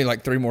showed me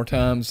like 3 more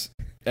times.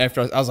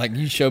 After I was like,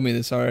 "You showed me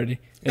this already,"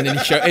 and then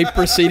he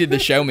proceeded to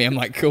show me. I'm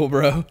like, "Cool,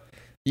 bro.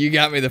 You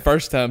got me the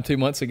first time 2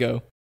 months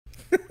ago."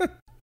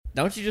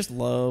 Don't you just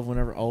love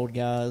whenever old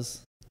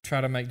guys?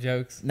 Try to make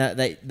jokes. No,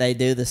 they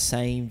do the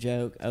same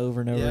joke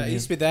over and over Yeah, it again.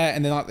 used to be that,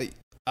 and then like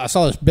I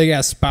saw this big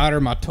ass spider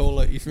in my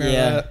toilet. You remember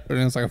Yeah. that? And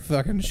it's like a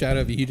fucking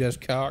shadow of a huge ass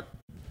cock.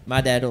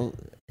 My dad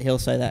he'll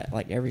say that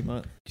like every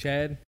month.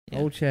 Chad, Yeah.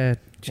 old Chad.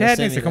 He'll Chad send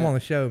needs me to come that. on the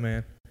show,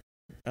 man.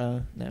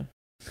 No.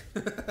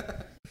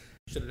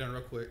 Should have done it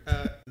real quick.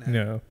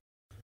 No,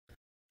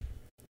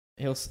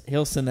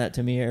 He'll send that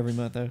to me every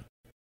month though.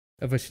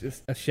 of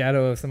a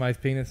shadow of somebody's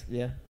penis.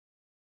 Yeah.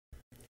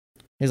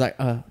 He's like,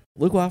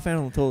 look what I found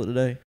on the toilet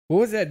today. What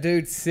was that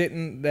dude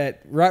sitting?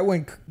 That right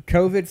when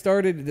COVID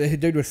started, the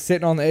dude was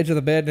sitting on the edge of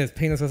the bed and his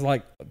penis was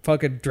like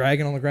fucking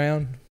dragging on the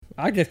ground.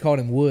 I just called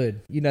him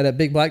Wood. You know that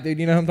big black dude?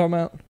 You know who I'm talking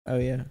about? Oh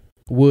yeah.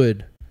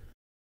 Wood.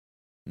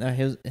 No,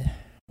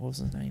 what was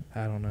his name?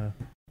 I don't know,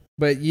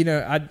 but you know,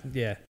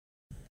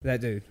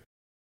 that dude.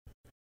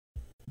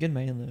 Good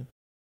man though.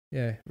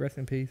 Yeah, rest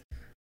in peace.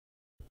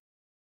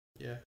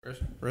 Yeah.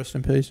 Rest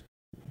in peace.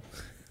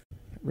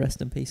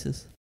 Rest in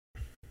pieces.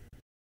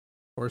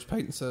 Or as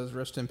Peyton says,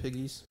 rest in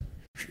piggies.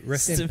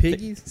 Rest in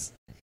piggies.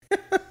 I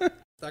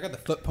got the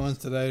foot puns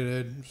today,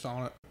 dude. Just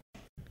on it.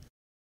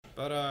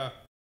 But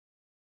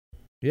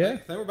Yeah. I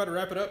think we're about to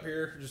wrap it up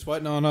here. Just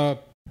waiting on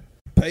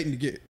Peyton to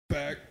get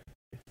back.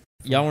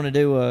 Y'all want to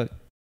do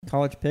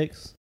college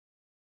picks?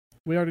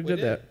 We already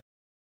did that.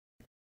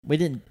 We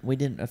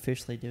didn't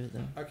officially do it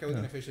though. Okay, we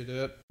can No. officially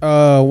do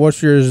it.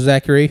 What's yours,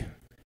 Zachary?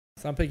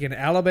 So I'm picking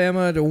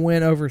Alabama to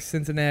win over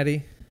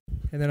Cincinnati,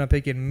 and then I'm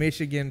picking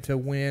Michigan to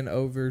win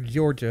over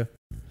Georgia.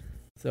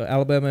 So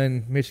Alabama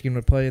and Michigan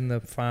would play in the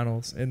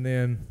finals, and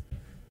then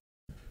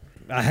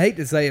I hate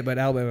to say it, but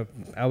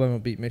Alabama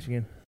beat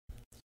Michigan.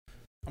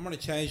 I'm going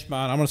to change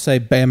mine. I'm going to say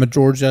Bama,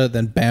 Georgia,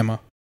 then Bama.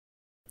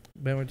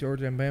 Bama,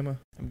 Georgia, and Bama.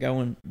 I'm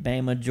going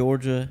Bama,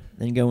 Georgia,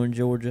 then going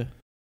Georgia.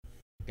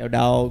 Go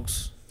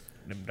Dogs.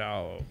 Them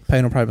dogs.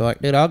 Peyton will probably be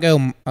like, dude, I'll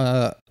go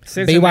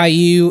Cincinnati.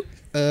 BYU,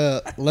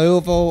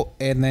 Louisville,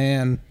 and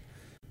then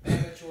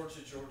Georgia.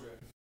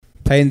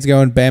 Peyton's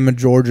going Bama,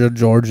 Georgia,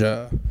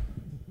 Georgia.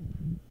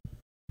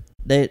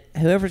 Dude,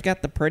 whoever's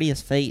got the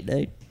prettiest feet,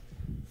 dude.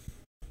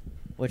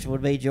 Which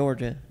would be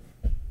Georgia.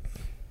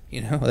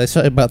 You know, they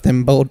say about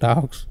them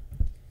Bulldogs.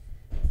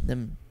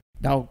 Them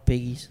dog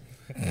piggies.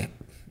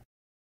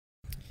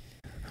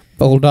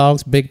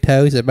 Bulldogs, big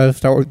toes that both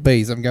start with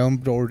B's. I'm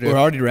going Georgia. We're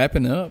already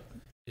wrapping up.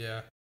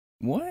 Yeah.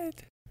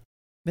 What?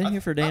 Been I-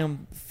 here for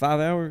damn 5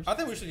 hours. I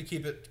think we should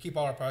keep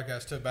all our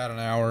podcasts to about an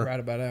hour. Right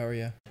about an hour,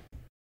 yeah.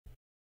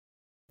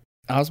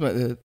 I was about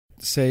to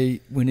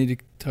say we need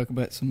to talk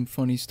about some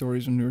funny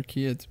stories when we were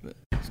kids, but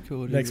it's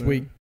cool. to do Next whatever.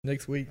 week.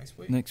 Next week.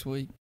 Next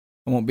week.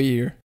 I won't be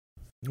here.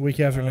 Week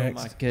after Oh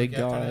next. my good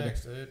God.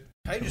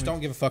 Peyton just don't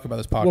give a fuck about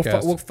this We'll,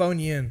 podcast. we'll phone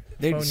you in.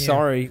 Dude, Phone you in.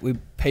 sorry. We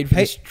paid for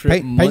this trip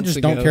Peyton months just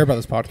ago. don't care about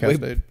this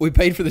podcast, dude. We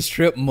paid for this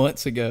trip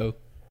months ago.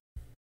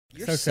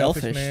 You're So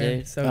selfish, man.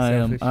 dude. So I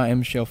selfish.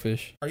 am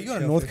shellfish. Are you going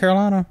to Selfish. North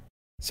Carolina?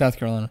 South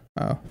Carolina.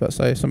 Oh, let's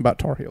say something about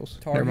Tar Heels.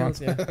 Tar Never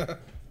Heels, mind. yeah.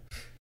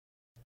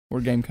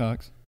 We're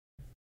Gamecocks.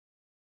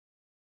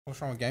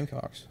 What's wrong with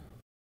Gamecocks?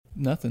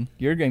 Nothing.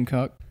 You're a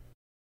Gamecock.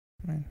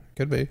 Man,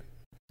 could be.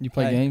 You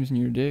play Hey. games and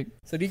you're a dick.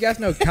 So do you guys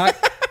know cock?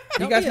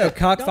 Do you guys know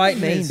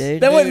cockfighting mean, is?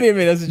 dude. That wasn't me.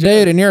 That's a joke.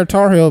 Dude, and you're a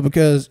Tar Heel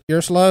because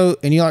you're slow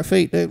and you like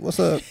feet, dude. What's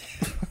up?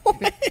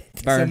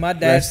 So Burn. my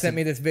dad Rest sent in-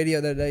 me this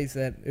video the other day. He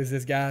said, "Is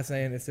this guy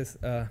saying it's just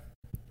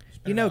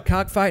you know,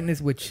 cockfighting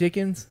is with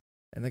chickens?"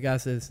 And the guy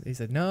says, "He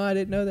said, no, I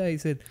didn't know that." He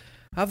said,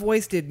 "I've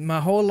wasted my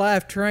whole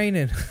life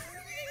training,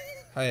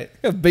 Hey,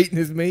 of beating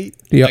his meat."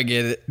 do I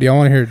get it. y'all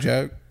want to hear a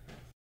joke?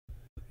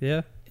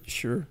 Yeah.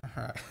 Sure.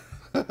 All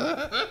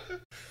right.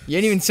 You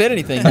ain't even said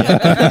anything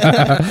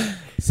yet.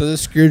 So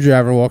this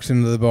screwdriver walks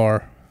into the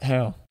bar,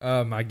 How?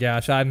 Oh my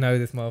gosh, I know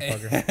this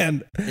motherfucker.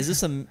 and Is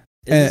this a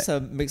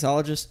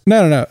mixologist?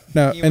 no.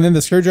 Humor. And then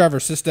the screwdriver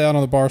sits down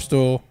on the bar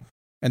stool,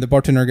 and the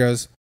bartender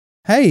goes,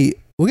 hey,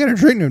 we got a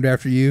drink named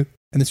after you.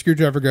 And the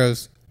screwdriver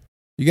goes,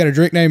 you got a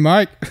drink named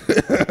Mike?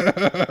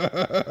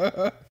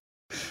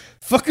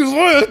 Fucking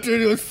laughed,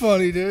 dude. It was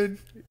funny, dude.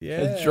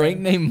 Yeah. A drink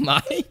named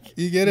Mike?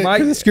 You get it? Mike-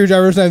 'Cause the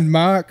screwdriver's named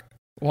Mike.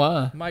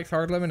 Why? Mike's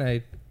Hard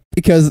Lemonade.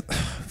 Because,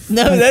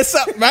 No, that's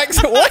not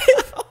Mike's what?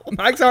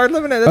 Mike's Hard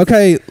Lemonade. That's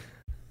okay,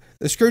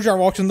 the screwdriver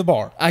walks in the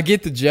bar. I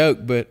get the joke,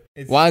 but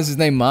why is his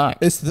name Mike?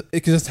 It's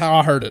because it's how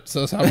I heard it,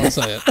 so that's how I'm going to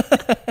say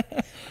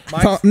it.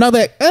 Mike's, No,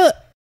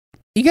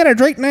 you got a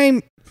drink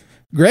named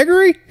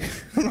Gregory?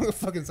 I'm not going to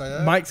fucking say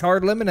that. Mike's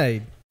Hard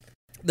Lemonade.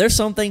 There's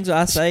some things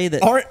I say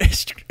that Aren't-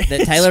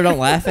 that Taylor don't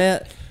laugh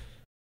at,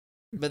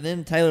 but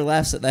then Taylor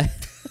laughs at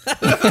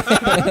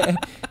that.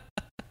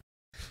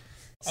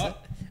 So,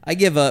 I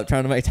give up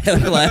trying to make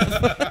Taylor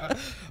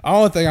laugh. I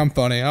don't think I'm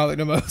funny. I don't think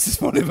the most is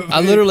funny. But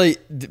I literally,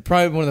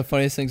 probably one of the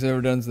funniest things I've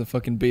ever done is the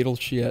fucking Beatles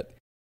shit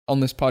on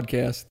this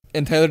podcast.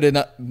 And Taylor did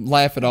not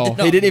laugh at all.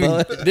 Did He didn't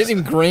not even didn't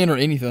even grin or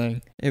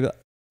anything. He'd be like,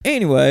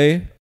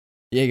 anyway,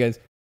 Yeah, he goes,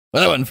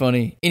 well, that wasn't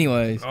funny.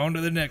 Anyways. On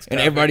to the next. And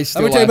topic. everybody's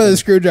still Let me tell you about laughing. the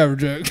screwdriver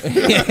joke.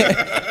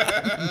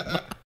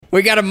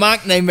 We got a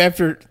Mike named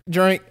after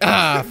drink.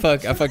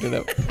 Fuck. I fucked it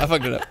up.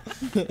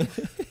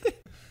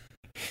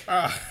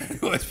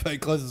 Let's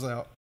close this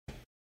out.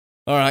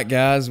 All right,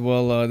 guys.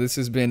 Well, this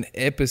has been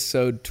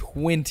episode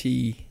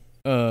 20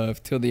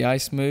 of Till the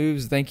Ice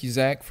Moves. Thank you,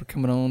 Zach, for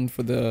coming on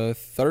for the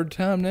third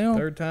time now.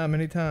 Third time,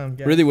 anytime.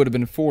 guys. Really would have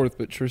been fourth,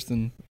 but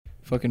Tristan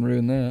fucking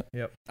ruined that.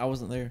 I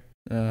wasn't there.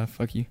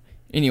 Fuck you.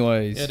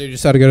 Anyways. Yeah, dude,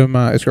 just had to go to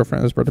my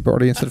ex-girlfriend's birthday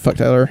party instead of fuck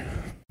Taylor.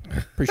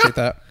 Appreciate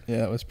that. Yeah,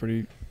 that was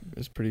pretty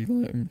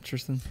lame,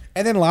 Tristan.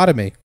 And then lie to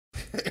me.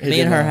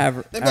 Me and her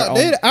have. Dude, our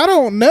own- I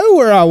don't know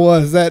where I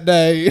was that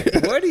day.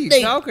 What are you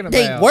They- talking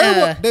they-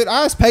 about? Dude,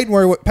 I asked Peyton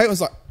where Peyton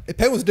was like,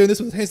 Peyton was doing this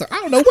with his hands. Like, I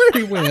don't know where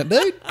he went,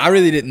 dude. I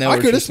really didn't know. I where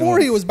could have Tristan swore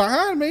was. he was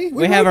behind me.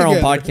 We have our own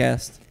together.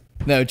 podcast.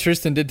 No,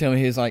 Tristan did tell me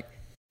he was like,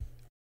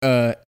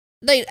 I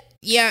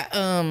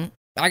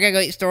gotta go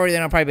eat story,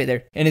 then I'll probably be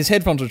there. And his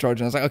headphones were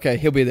charging. I was like, okay,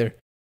 he'll be there.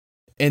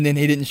 And then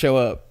he didn't show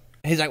up.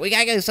 He's like, we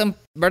gotta go to some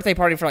birthday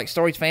party for like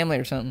Story's family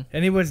or something.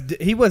 And he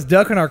was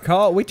ducking our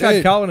call. We tried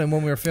Dude. calling him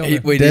when we were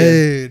filming. We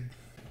did. Dude.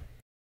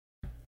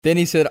 Then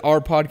he said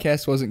our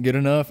podcast wasn't good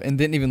enough and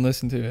didn't even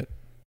listen to it.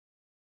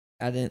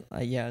 I didn't.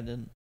 I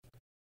didn't.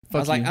 I Fuck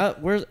was like,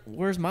 you.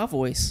 where's my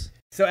voice?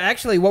 So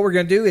actually, what we're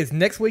gonna do is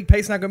next week,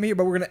 Peyton's not gonna be here,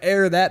 but we're gonna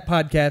air that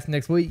podcast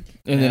next week.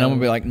 And then I'm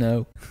gonna be like,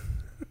 no.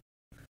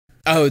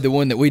 Oh, the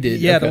one that we did.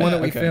 Yeah, Okay, the one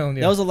that we okay. filmed.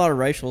 Yeah. There was a lot of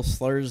racial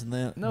slurs in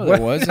that. No, there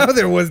What? wasn't. No,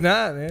 there was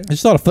not, man.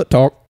 Just a lot of foot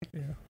talk.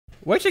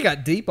 We actually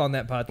got deep on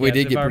that podcast. We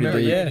did if get I pretty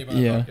remember. deep.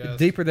 Yeah, Yeah.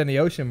 deeper than the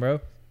ocean,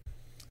 bro.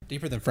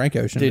 Deeper than Frank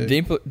Ocean. Dude,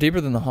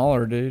 deeper than the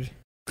holler, dude.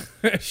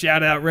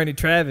 Shout out Randy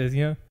Travis,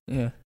 you know.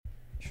 Yeah.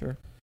 Sure.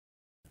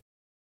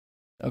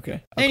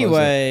 Okay. I'll close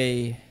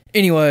that.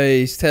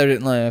 Anyways, Taylor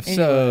didn't laugh.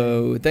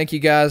 So, thank you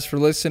guys for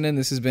listening.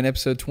 This has been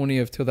episode 20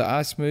 of Till the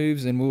Ice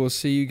Moves, and we will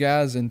see you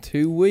guys in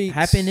 2 weeks.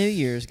 Happy New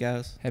Year's,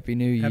 guys. Happy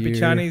New Year. Happy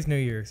Chinese New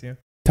Year's, yeah.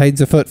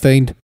 Peyton's a foot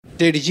fiend.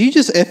 Dude, did you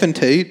just effing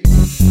toot?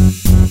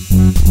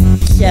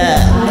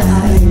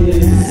 Yeah.